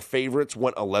where favorites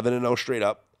went 11-0 straight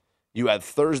up. You had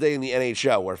Thursday in the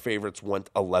NHL where favorites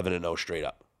went 11-0 straight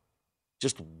up.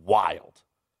 Just wild.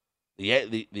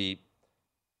 The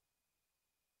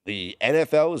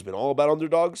NFL has been all about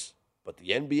underdogs, but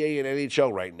the NBA and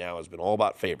NHL right now has been all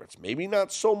about favorites. Maybe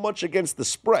not so much against the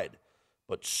spread,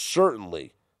 but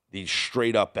certainly these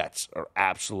straight up bets are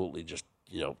absolutely just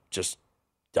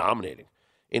dominating.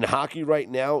 In hockey right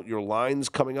now, your lines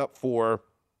coming up for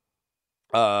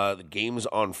the games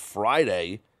on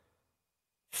Friday,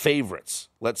 favorites.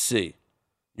 Let's see.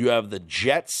 You have the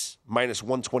Jets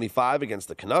 -125 against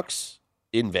the Canucks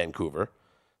in Vancouver.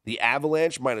 The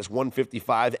Avalanche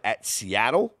 -155 at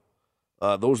Seattle.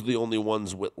 Those are the only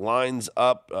ones with lines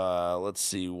up. Let's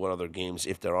see what other games,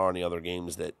 if there are any other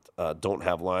games that don't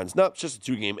have lines. No, it's just a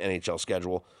 2-game NHL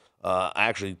schedule. I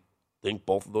actually think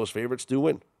both of those favorites do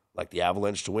win. Like the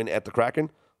Avalanche to win at the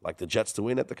Kraken, like the Jets to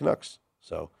win at the Canucks.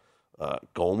 So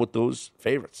going with those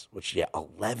favorites, which,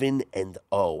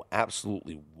 11-0.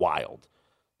 Absolutely wild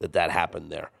that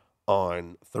happened there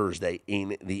on Thursday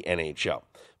in the NHL.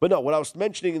 But no, what I was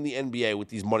mentioning in the NBA with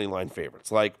these money line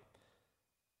favorites, like,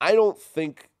 I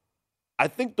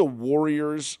think the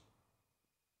Warriors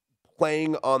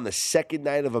playing on the second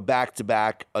night of a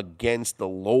back-to-back against the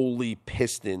lowly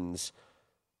Pistons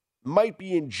might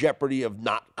be in jeopardy of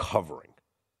not covering.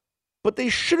 But they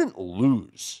shouldn't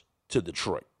lose to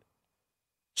Detroit.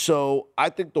 So I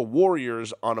think the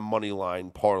Warriors on a money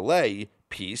line parlay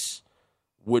piece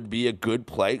would be a good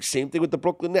play. Same thing with the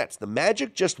Brooklyn Nets. The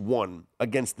Magic just won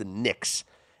against the Knicks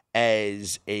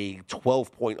as a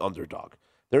 12-point underdog.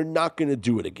 They're not going to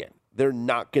do it again. They're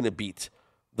not going to beat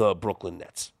the Brooklyn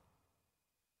Nets.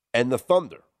 And the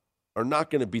Thunder are not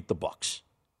going to beat the Bucks.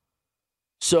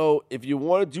 So if you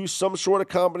want to do some sort of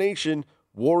combination,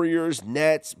 Warriors,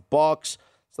 Nets, Bucks,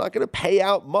 it's not going to pay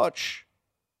out much.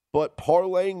 But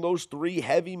parlaying those 3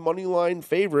 heavy money line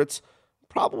favorites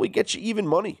probably gets you even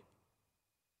money.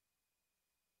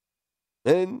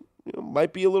 And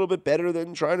might be a little bit better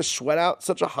than trying to sweat out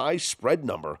such a high spread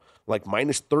number, like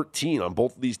 -13 on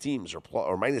both of these teams, or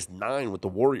 -9 with the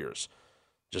Warriors.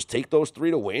 Just take those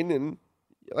 3 to win, and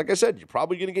like I said, you're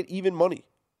probably going to get even money.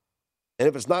 And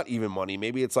if it's not even money,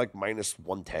 maybe it's like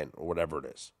 -110 or whatever it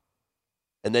is.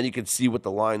 And then you can see what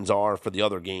the lines are for the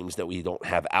other games that we don't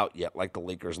have out yet, like the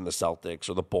Lakers and the Celtics,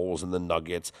 or the Bulls and the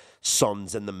Nuggets,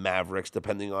 Suns and the Mavericks,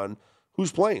 depending on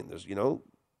who's playing. There's,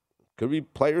 could be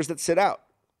players that sit out.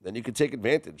 Then you could take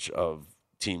advantage of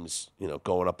teams,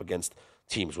 going up against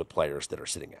teams with players that are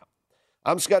sitting out.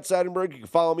 I'm Scott Seidenberg. You can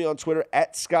follow me on Twitter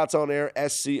at ScottsOnAir,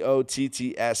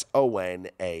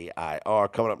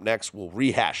 ScottsOnAir. Coming up next, we'll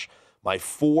rehash my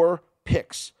 4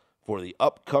 picks for the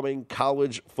upcoming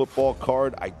college football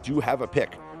card. I do have a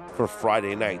pick for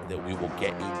Friday night that we will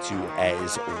get into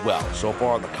as well. So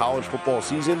far in the college football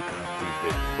season, we've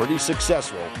been pretty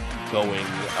successful, going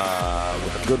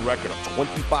with a good record of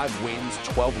 25 wins,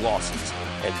 12 losses,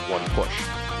 and 1 push.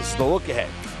 This is the look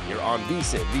ahead here on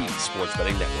VSiN, the Sports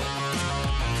Betting Network.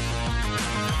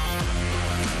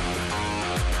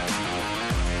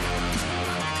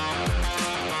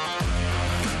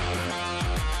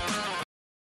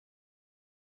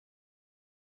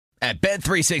 At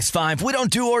Bet365, we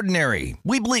don't do ordinary.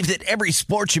 We believe that every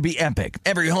sport should be epic.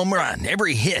 Every home run,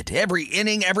 every hit, every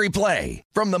inning, every play.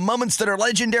 From the moments that are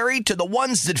legendary to the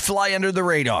ones that fly under the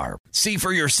radar. See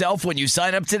for yourself when you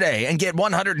sign up today and get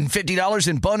 $150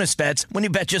 in bonus bets when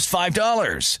you bet just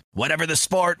 $5. Whatever the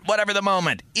sport, whatever the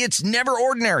moment, it's never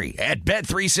ordinary at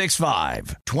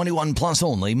Bet365. 21 plus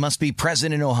only. Must be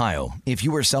present in Ohio. If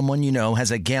you or someone you know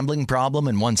has a gambling problem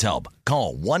and wants help,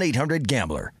 call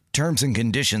 1-800-GAMBLER. Terms and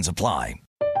conditions apply.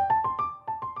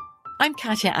 I'm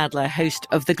Katya Adler, host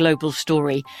of The Global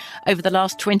Story. Over the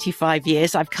last 25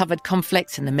 years, I've covered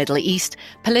conflicts in the Middle East,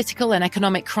 political and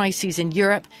economic crises in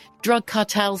Europe, drug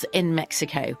cartels in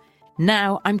Mexico.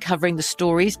 Now I'm covering the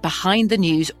stories behind the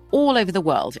news all over the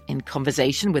world in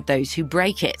conversation with those who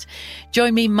break it.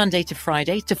 Join me Monday to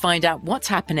Friday to find out what's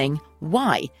happening,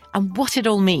 why, and what it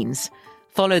all means.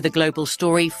 Follow The Global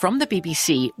Story from the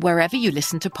BBC wherever you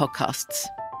listen to podcasts.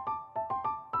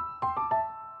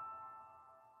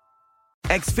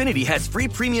 Xfinity has free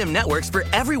premium networks for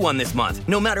everyone this month,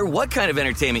 no matter what kind of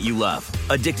entertainment you love.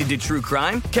 Addicted to true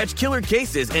crime? Catch killer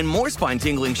cases and more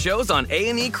spine-tingling shows on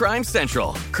A&E Crime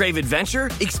Central. Crave adventure?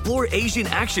 Explore Asian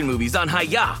action movies on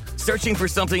Hi-YAH. Searching for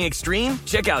something extreme?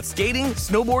 Check out skating,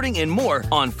 snowboarding, and more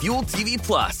on Fuel TV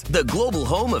Plus, the global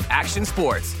home of action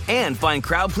sports. And find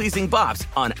crowd-pleasing bops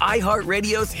on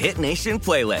iHeartRadio's Hit Nation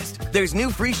playlist. There's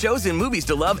new free shows and movies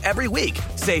to love every week.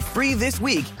 Say free this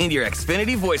week in your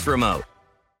Xfinity voice remote.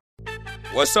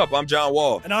 What's up? I'm John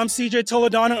Wall. And I'm CJ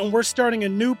Toledano, and we're starting a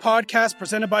new podcast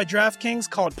presented by DraftKings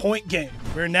called Point Game.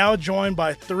 We're now joined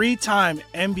by three-time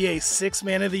NBA Sixth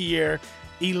Man of the Year,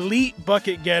 elite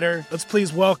bucket getter. Let's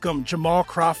please welcome Jamal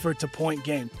Crawford to Point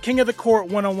Game. King of the Court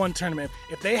one-on-one tournament.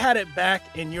 If they had it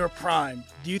back in your prime,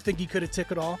 do you think you could have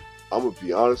took it all? I'm going to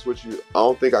be honest with you. I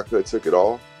don't think I could have took it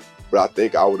all, but I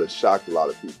think I would have shocked a lot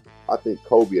of people. I think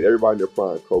Kobe and everybody in their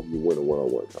prime, Kobe would win a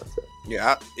one-on-one contest.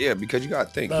 Yeah, because you got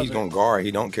to think. He's going to guard.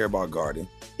 He don't care about guarding.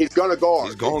 He's going to guard.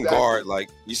 He's going to guard. Like,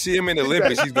 you see him in the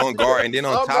Olympics, he's going to guard. And then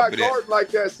on top of that. I'm not guarding like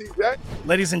that, CJ.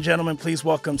 Ladies and gentlemen, please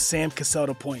welcome Sam Cassell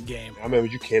to Point Game. I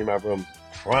remember you came to my room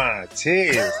crying,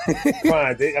 tears,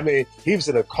 crying. I mean, he was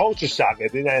in a culture shock. And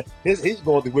then he's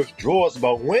going through withdrawals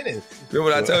about winning.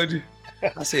 Remember what I told you?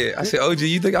 I said, OG,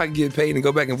 you think I can get paid and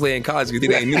go back and play in college because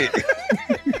it ain't it?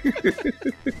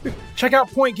 Check out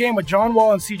Point Game with John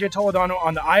Wall and CJ Toledano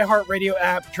on the iHeartRadio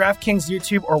app, DraftKings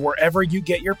YouTube, or wherever you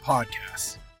get your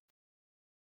podcasts.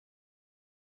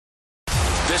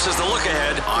 This is the look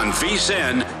ahead on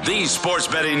VSiN, the Sports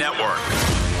Betting Network.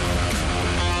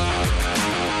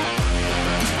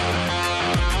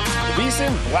 The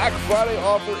VSiN Black Friday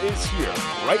offer is here.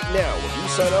 Right now, when you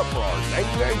sign up for our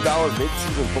 $99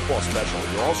 mid-season football special,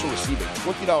 you'll also receive a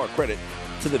 $20 credit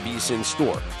to the VSiN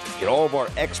store. Get all of our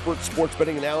expert sports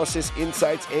betting analysis,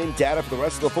 insights, and data for the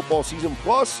rest of the football season,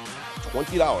 plus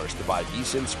 $20 to buy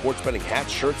VSiN sports betting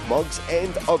hats, shirts, mugs,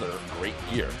 and other great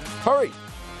gear. Hurry!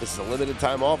 This is a limited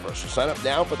time offer, so sign up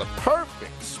now for the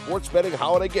perfect sports betting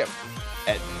holiday gift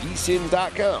at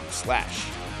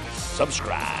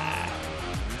vsin.com/subscribe.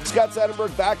 Scott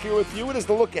Seidenberg back here with you. It is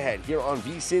the look ahead here on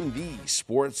VSiN, the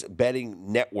Sports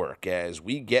Betting Network, as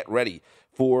we get ready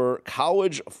for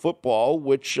college football,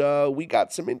 which we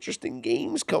got some interesting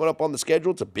games coming up on the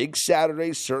schedule. It's a big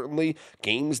Saturday, certainly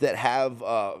games that have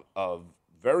a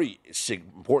very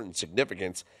important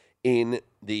significance in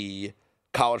the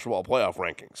college football playoff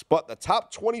rankings. But the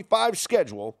top 25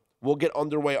 schedule will get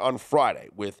underway on Friday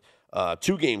with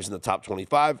two games in the top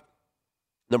 25.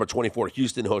 Number 24,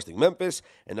 Houston hosting Memphis,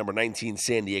 and number 19,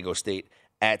 San Diego State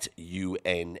at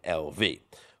UNLV.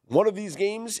 One of these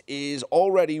games is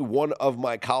already one of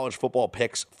my college football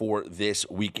picks for this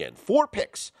weekend. 4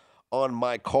 picks on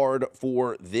my card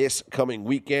for this coming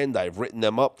weekend. I've written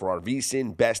them up for our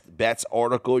VSiN Best Bets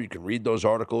article. You can read those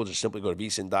articles. Just simply go to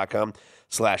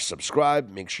vsin.com/subscribe.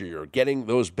 Make sure you're getting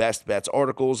those Best Bets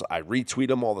articles. I retweet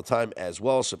them all the time as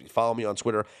well. So if you follow me on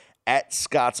Twitter, at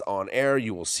Scott's On Air,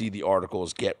 you will see the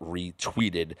articles get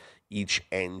retweeted each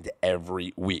and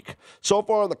every week. So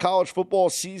far in the college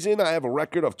football season, I have a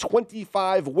record of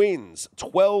 25 wins,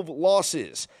 12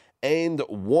 losses, and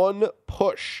 1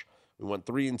 push. We went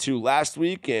 3-2 last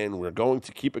week, and we're going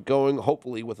to keep it going,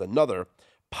 hopefully, with another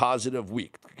positive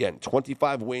week. Again,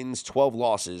 25 wins, 12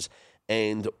 losses,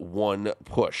 and 1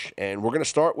 push. And we're going to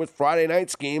start with Friday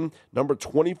night's game, number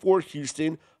 24,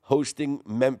 Houston hosting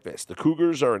Memphis. The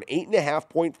Cougars are an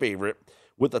 8.5-point favorite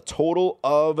with a total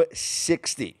of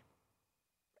 60.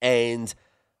 And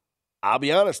I'll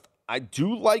be honest, I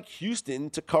do like Houston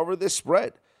to cover this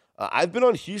spread. I've been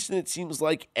on Houston, it seems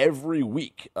like, every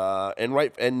week,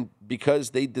 and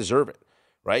because they deserve it,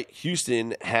 right?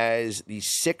 Houston has the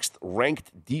 6th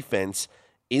ranked defense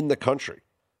in the country.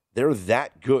 They're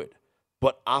that good.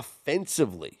 But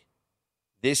offensively,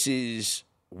 this is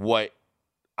what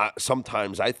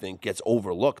sometimes I think gets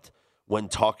overlooked when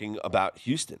talking about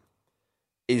Houston,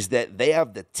 is that they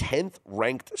have the 10th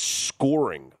ranked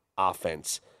scoring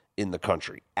offense in the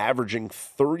country, averaging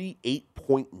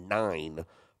 38.9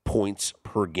 points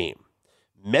per game.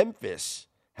 Memphis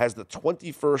has the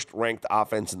 21st ranked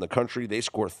offense in the country. They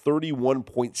score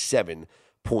 31.7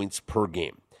 points per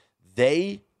game.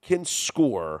 They can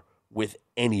score with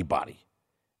anybody.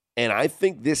 And I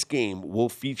think this game will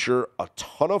feature a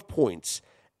ton of points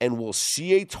and we'll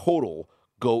see a total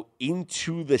go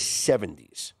into the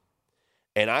 70s.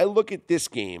 And I look at this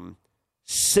game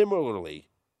similarly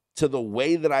to the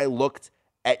way that I looked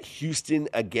at Houston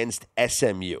against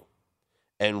SMU.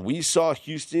 And we saw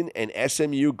Houston and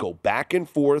SMU go back and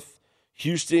forth.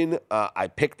 Houston, I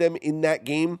picked them in that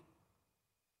game.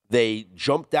 They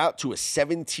jumped out to a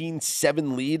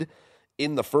 17-7 lead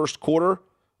in the first quarter.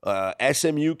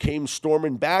 SMU came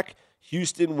storming back.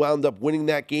 Houston wound up winning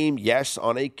that game, yes,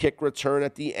 on a kick return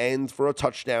at the end for a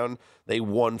touchdown. They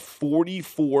won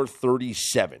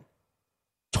 44-37.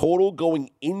 Total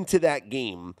going into that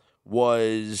game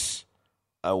was,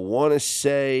 I want to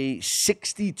say,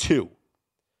 62.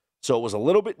 So it was a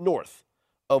little bit north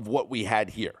of what we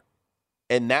had here.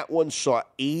 And that one saw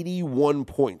 81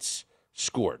 points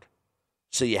scored.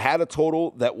 So you had a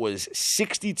total that was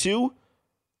 62.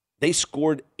 They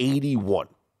scored 81.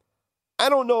 I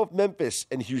don't know if Memphis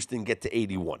and Houston get to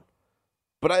 81,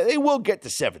 but they will get to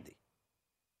 70.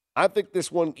 I think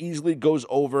this one easily goes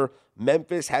over.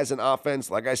 Memphis has an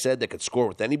offense, like I said, that could score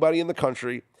with anybody in the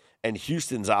country, and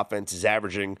Houston's offense is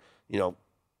averaging,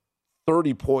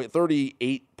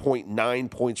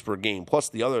 38.9 points per game. Plus,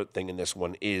 the other thing in this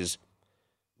one is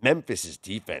Memphis's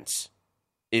defense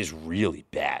is really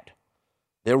bad.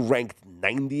 They're ranked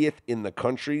 90th in the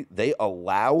country. They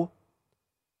allow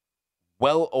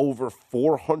well over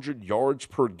 400 yards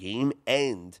per game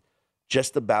and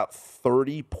just about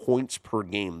 30 points per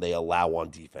game they allow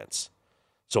on defense.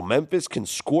 So Memphis can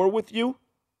score with you,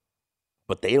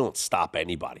 but they don't stop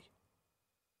anybody.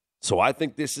 So I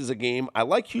think this is a game. I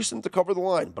like Houston to cover the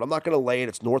line, but I'm not going to lay it.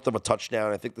 It's north of a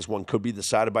touchdown. I think this one could be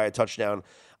decided by a touchdown.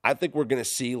 I think we're going to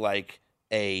see like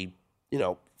a,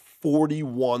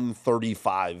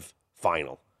 41-35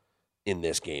 final in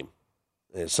this game.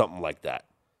 Something like that.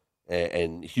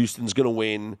 And Houston's going to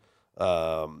win.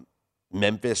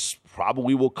 Memphis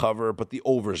probably will cover, but the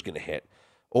over is going to hit.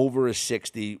 Over is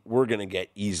 60. We're going to get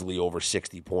easily over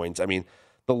 60 points. I mean,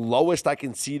 the lowest I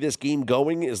can see this game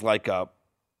going is like a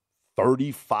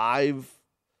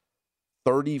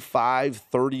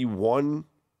 31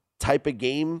 type of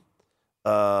game.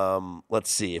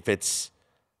 Let's see if it's,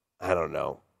 I don't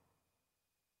know,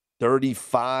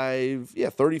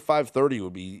 35-30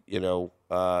 would be,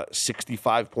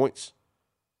 65 points.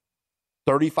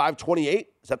 35-28,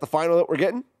 is that the final that we're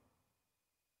getting?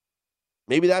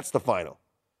 Maybe that's the final.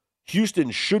 Houston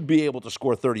should be able to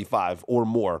score 35 or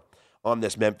more on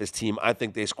this Memphis team. I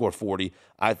think they score 40.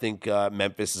 I think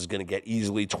Memphis is going to get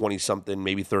easily 20-something,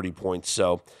 maybe 30 points.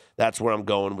 So that's where I'm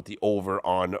going with the over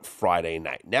on Friday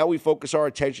night. Now we focus our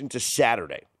attention to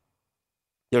Saturday.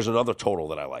 There's another total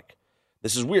that I like.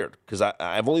 This is weird because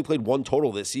I've only played one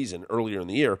total this season earlier in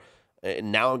the year,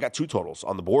 and now I've got two totals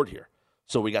on the board here.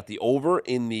 So we got the over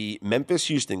in the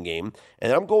Memphis-Houston game,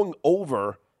 and I'm going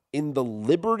over in the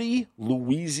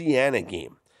Liberty-Louisiana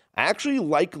game. I actually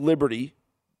like Liberty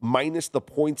minus the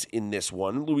points in this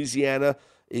one. Louisiana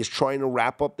is trying to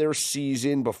wrap up their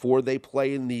season before they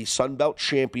play in the Sun Belt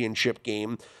Championship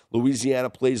game. Louisiana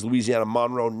plays Louisiana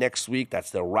Monroe next week.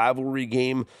 That's their rivalry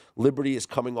game. Liberty is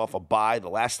coming off a bye. The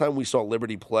last time we saw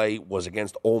Liberty play was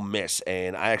against Ole Miss,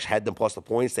 and I actually had them plus the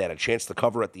points. They had a chance to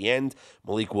cover at the end.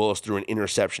 Malik Willis threw an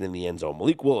interception in the end zone.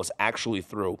 Malik Willis actually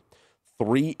threw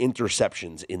 3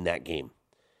 interceptions in that game.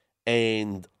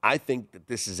 And I think that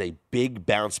this is a big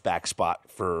bounce back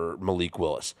spot for Malik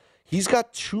Willis. He's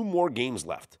got 2 more games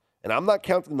left. And I'm not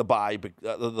counting the bye,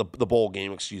 the bowl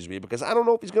game, because I don't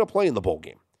know if he's going to play in the bowl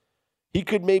game. He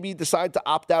could maybe decide to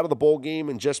opt out of the bowl game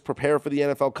and just prepare for the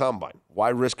NFL Combine. Why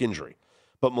risk injury?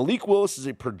 But Malik Willis is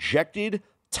a projected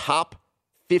top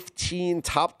 15,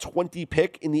 top 20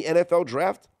 pick in the NFL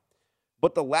draft.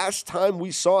 But the last time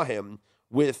we saw him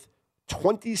with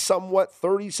 20-somewhat,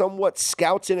 30-somewhat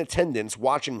scouts in attendance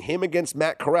watching him against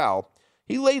Matt Corral,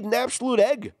 he laid an absolute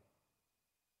egg.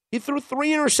 He threw 3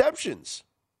 interceptions.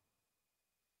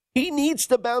 He needs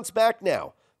to bounce back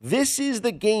now. This is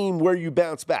the game where you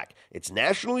bounce back. It's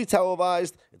nationally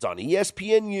televised. It's on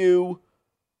ESPNU.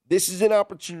 This is an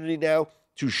opportunity now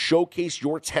to showcase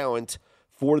your talent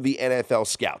for the NFL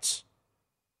scouts.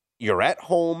 You're at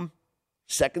home,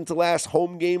 second to last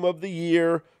home game of the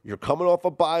year. You're coming off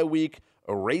a bye week.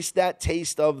 Erase that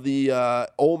taste of the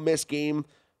Ole Miss game.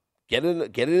 Get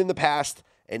it in the past,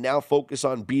 and now focus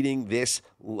on beating this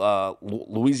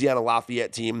Louisiana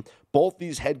Lafayette team. Both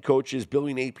these head coaches,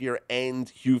 Billy Napier and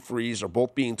Hugh Freeze, are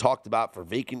both being talked about for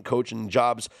vacant coaching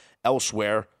jobs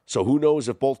elsewhere. So who knows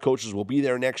if both coaches will be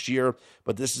there next year.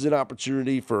 But this is an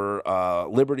opportunity for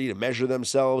Liberty to measure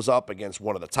themselves up against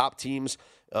one of the top teams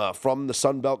from the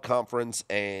Sun Belt Conference.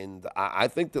 And I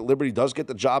think that Liberty does get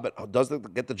the job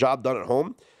done at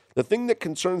home. The thing that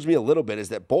concerns me a little bit is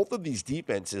that both of these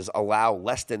defenses allow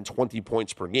less than 20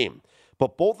 points per game.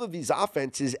 But both of these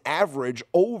offenses average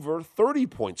over 30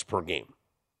 points per game.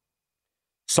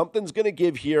 Something's going to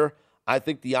give here. I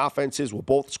think the offenses will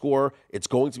both score. It's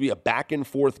going to be a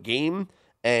back-and-forth game,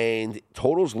 and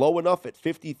total's low enough at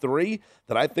 53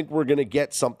 that I think we're going to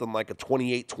get something like a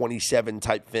 28-27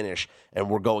 type finish, and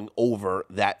we're going over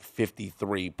that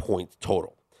 53-point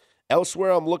total.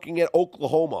 Elsewhere, I'm looking at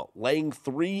Oklahoma laying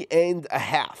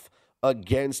 3.5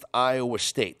 against Iowa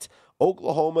State.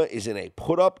 Oklahoma is in a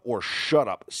put-up or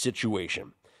shut-up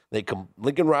situation.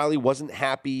 Lincoln Riley wasn't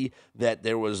happy that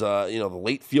there was the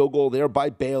late field goal there by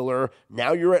Baylor.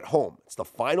 Now you're at home. It's the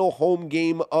final home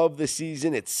game of the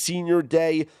season. It's senior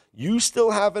day. You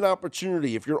still have an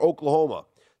opportunity, if you're Oklahoma,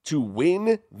 to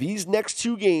win these next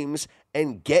 2 games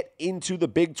and get into the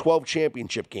Big 12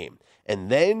 championship game. And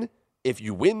then if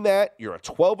you win that, you're a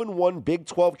 12-1 Big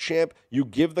 12 champ. You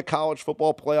give the College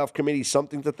Football Playoff Committee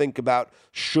something to think about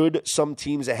should some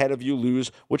teams ahead of you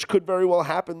lose, which could very well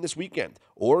happen this weekend.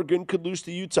 Oregon could lose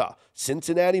to Utah.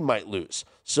 Cincinnati might lose.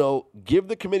 So give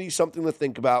the committee something to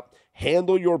think about.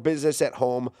 Handle your business at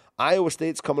home. Iowa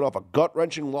State's coming off a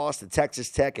gut-wrenching loss to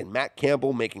Texas Tech, and Matt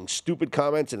Campbell making stupid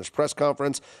comments in his press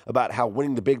conference about how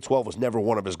winning the Big 12 was never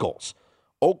one of his goals.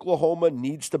 Oklahoma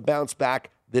needs to bounce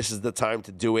back. This is the time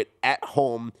to do it. At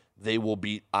home, they will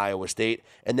beat Iowa State.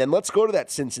 And then let's go to that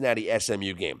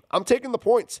Cincinnati-SMU game. I'm taking the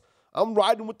points. I'm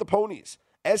riding with the ponies.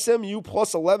 SMU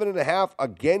plus 11.5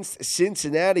 against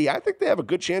Cincinnati. I think they have a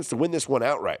good chance to win this one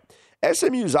outright.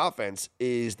 SMU's offense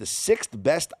is the 6th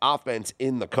best offense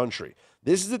in the country.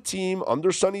 This is a team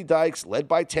under Sonny Dykes, led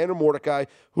by Tanner Mordecai,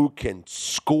 who can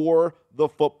score the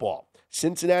football.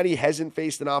 Cincinnati hasn't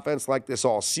faced an offense like this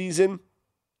all season.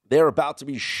 They're about to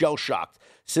be shell-shocked.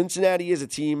 Cincinnati is a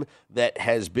team that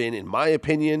has been, in my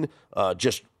opinion,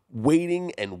 just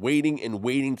waiting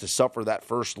to suffer that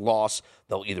first loss.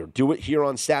 They'll either do it here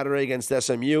on Saturday against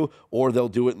SMU, or they'll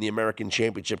do it in the American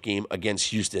Championship game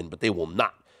against Houston, but they will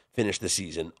not finish the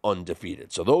season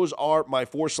undefeated. So those are my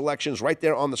 4 selections right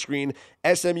there on the screen.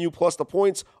 SMU plus the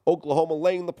points, Oklahoma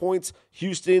laying the points,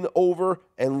 Houston over,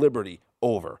 and Liberty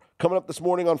over. Coming up this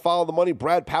morning on Follow the Money,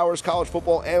 Brad Powers, college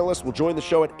football analyst, will join the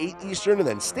show at 8 Eastern, and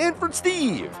then Stanford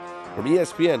Steve from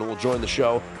ESPN will join the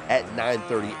show at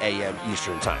 9:30 a.m.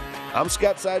 Eastern Time. I'm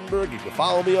Scott Seidenberg. You can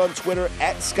follow me on Twitter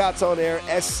at ScottsOnAir,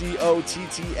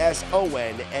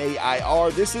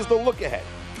 ScottsOnAir. This is The Look Ahead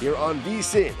here on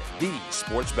VSiN, the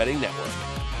Sports Betting Network.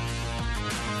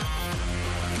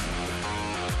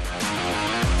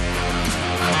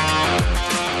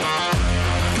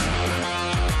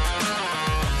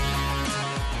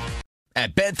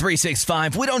 At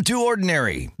Bet365, we don't do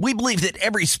ordinary. We believe that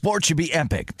every sport should be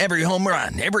epic. Every home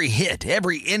run, every hit,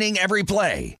 every inning, every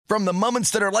play. From the moments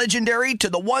that are legendary to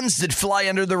the ones that fly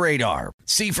under the radar.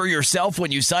 See for yourself when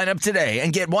you sign up today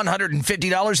and get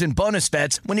 $150 in bonus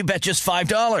bets when you bet just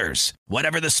 $5.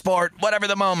 Whatever the sport, whatever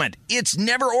the moment, it's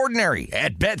never ordinary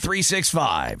at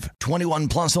Bet365. 21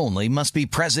 plus only. Must be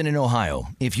present in Ohio.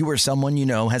 If you or someone you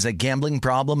know has a gambling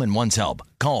problem and wants help,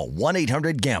 call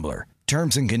 1-800-GAMBLER.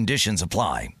 Terms and conditions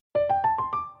apply.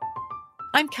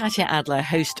 I'm Katya Adler,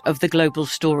 host of The Global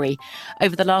Story.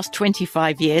 Over the last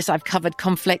 25 years, I've covered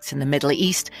conflicts in the Middle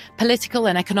East, political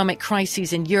and economic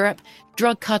crises in Europe,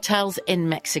 drug cartels in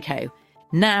Mexico.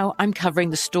 Now I'm covering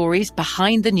the stories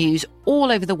behind the news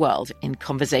all over the world in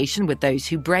conversation with those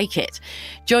who break it.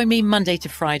 Join me Monday to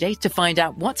Friday to find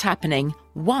out what's happening,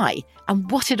 why, and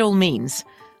what it all means.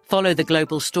 Follow The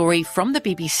Global Story from the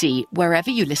BBC wherever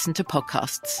you listen to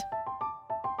podcasts.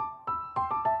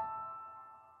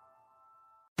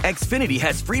 Xfinity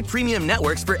has free premium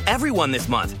networks for everyone this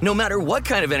month, no matter what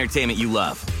kind of entertainment you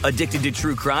love. Addicted to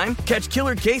true crime? Catch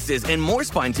killer cases and more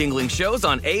spine-tingling shows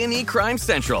on A&E Crime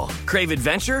Central. Crave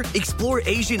adventure? Explore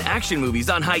Asian action movies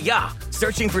on Hi-YAH.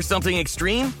 Searching for something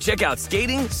extreme? Check out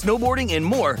skating, snowboarding, and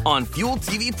more on Fuel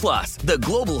TV Plus, the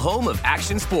global home of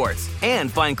action sports.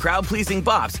 And find crowd-pleasing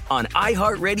bops on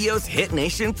iHeartRadio's Hit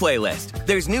Nation playlist.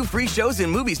 There's new free shows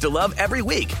and movies to love every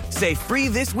week. Say free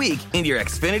this week in your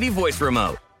Xfinity voice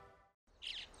remote.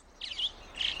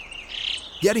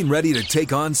 Getting ready to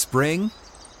take on spring?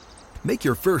 Make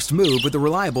your first move with the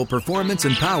reliable performance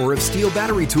and power of Steel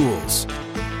battery tools.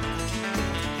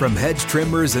 From hedge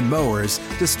trimmers and mowers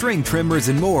to string trimmers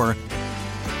and more,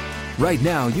 right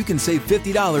now you can save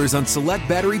 $50 on select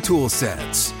battery tool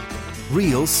sets.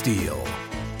 Real Steel.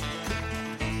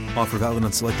 Offer valid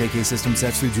on select AK system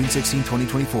sets through June 16,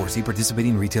 2024. See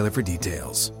participating retailer for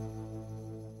details.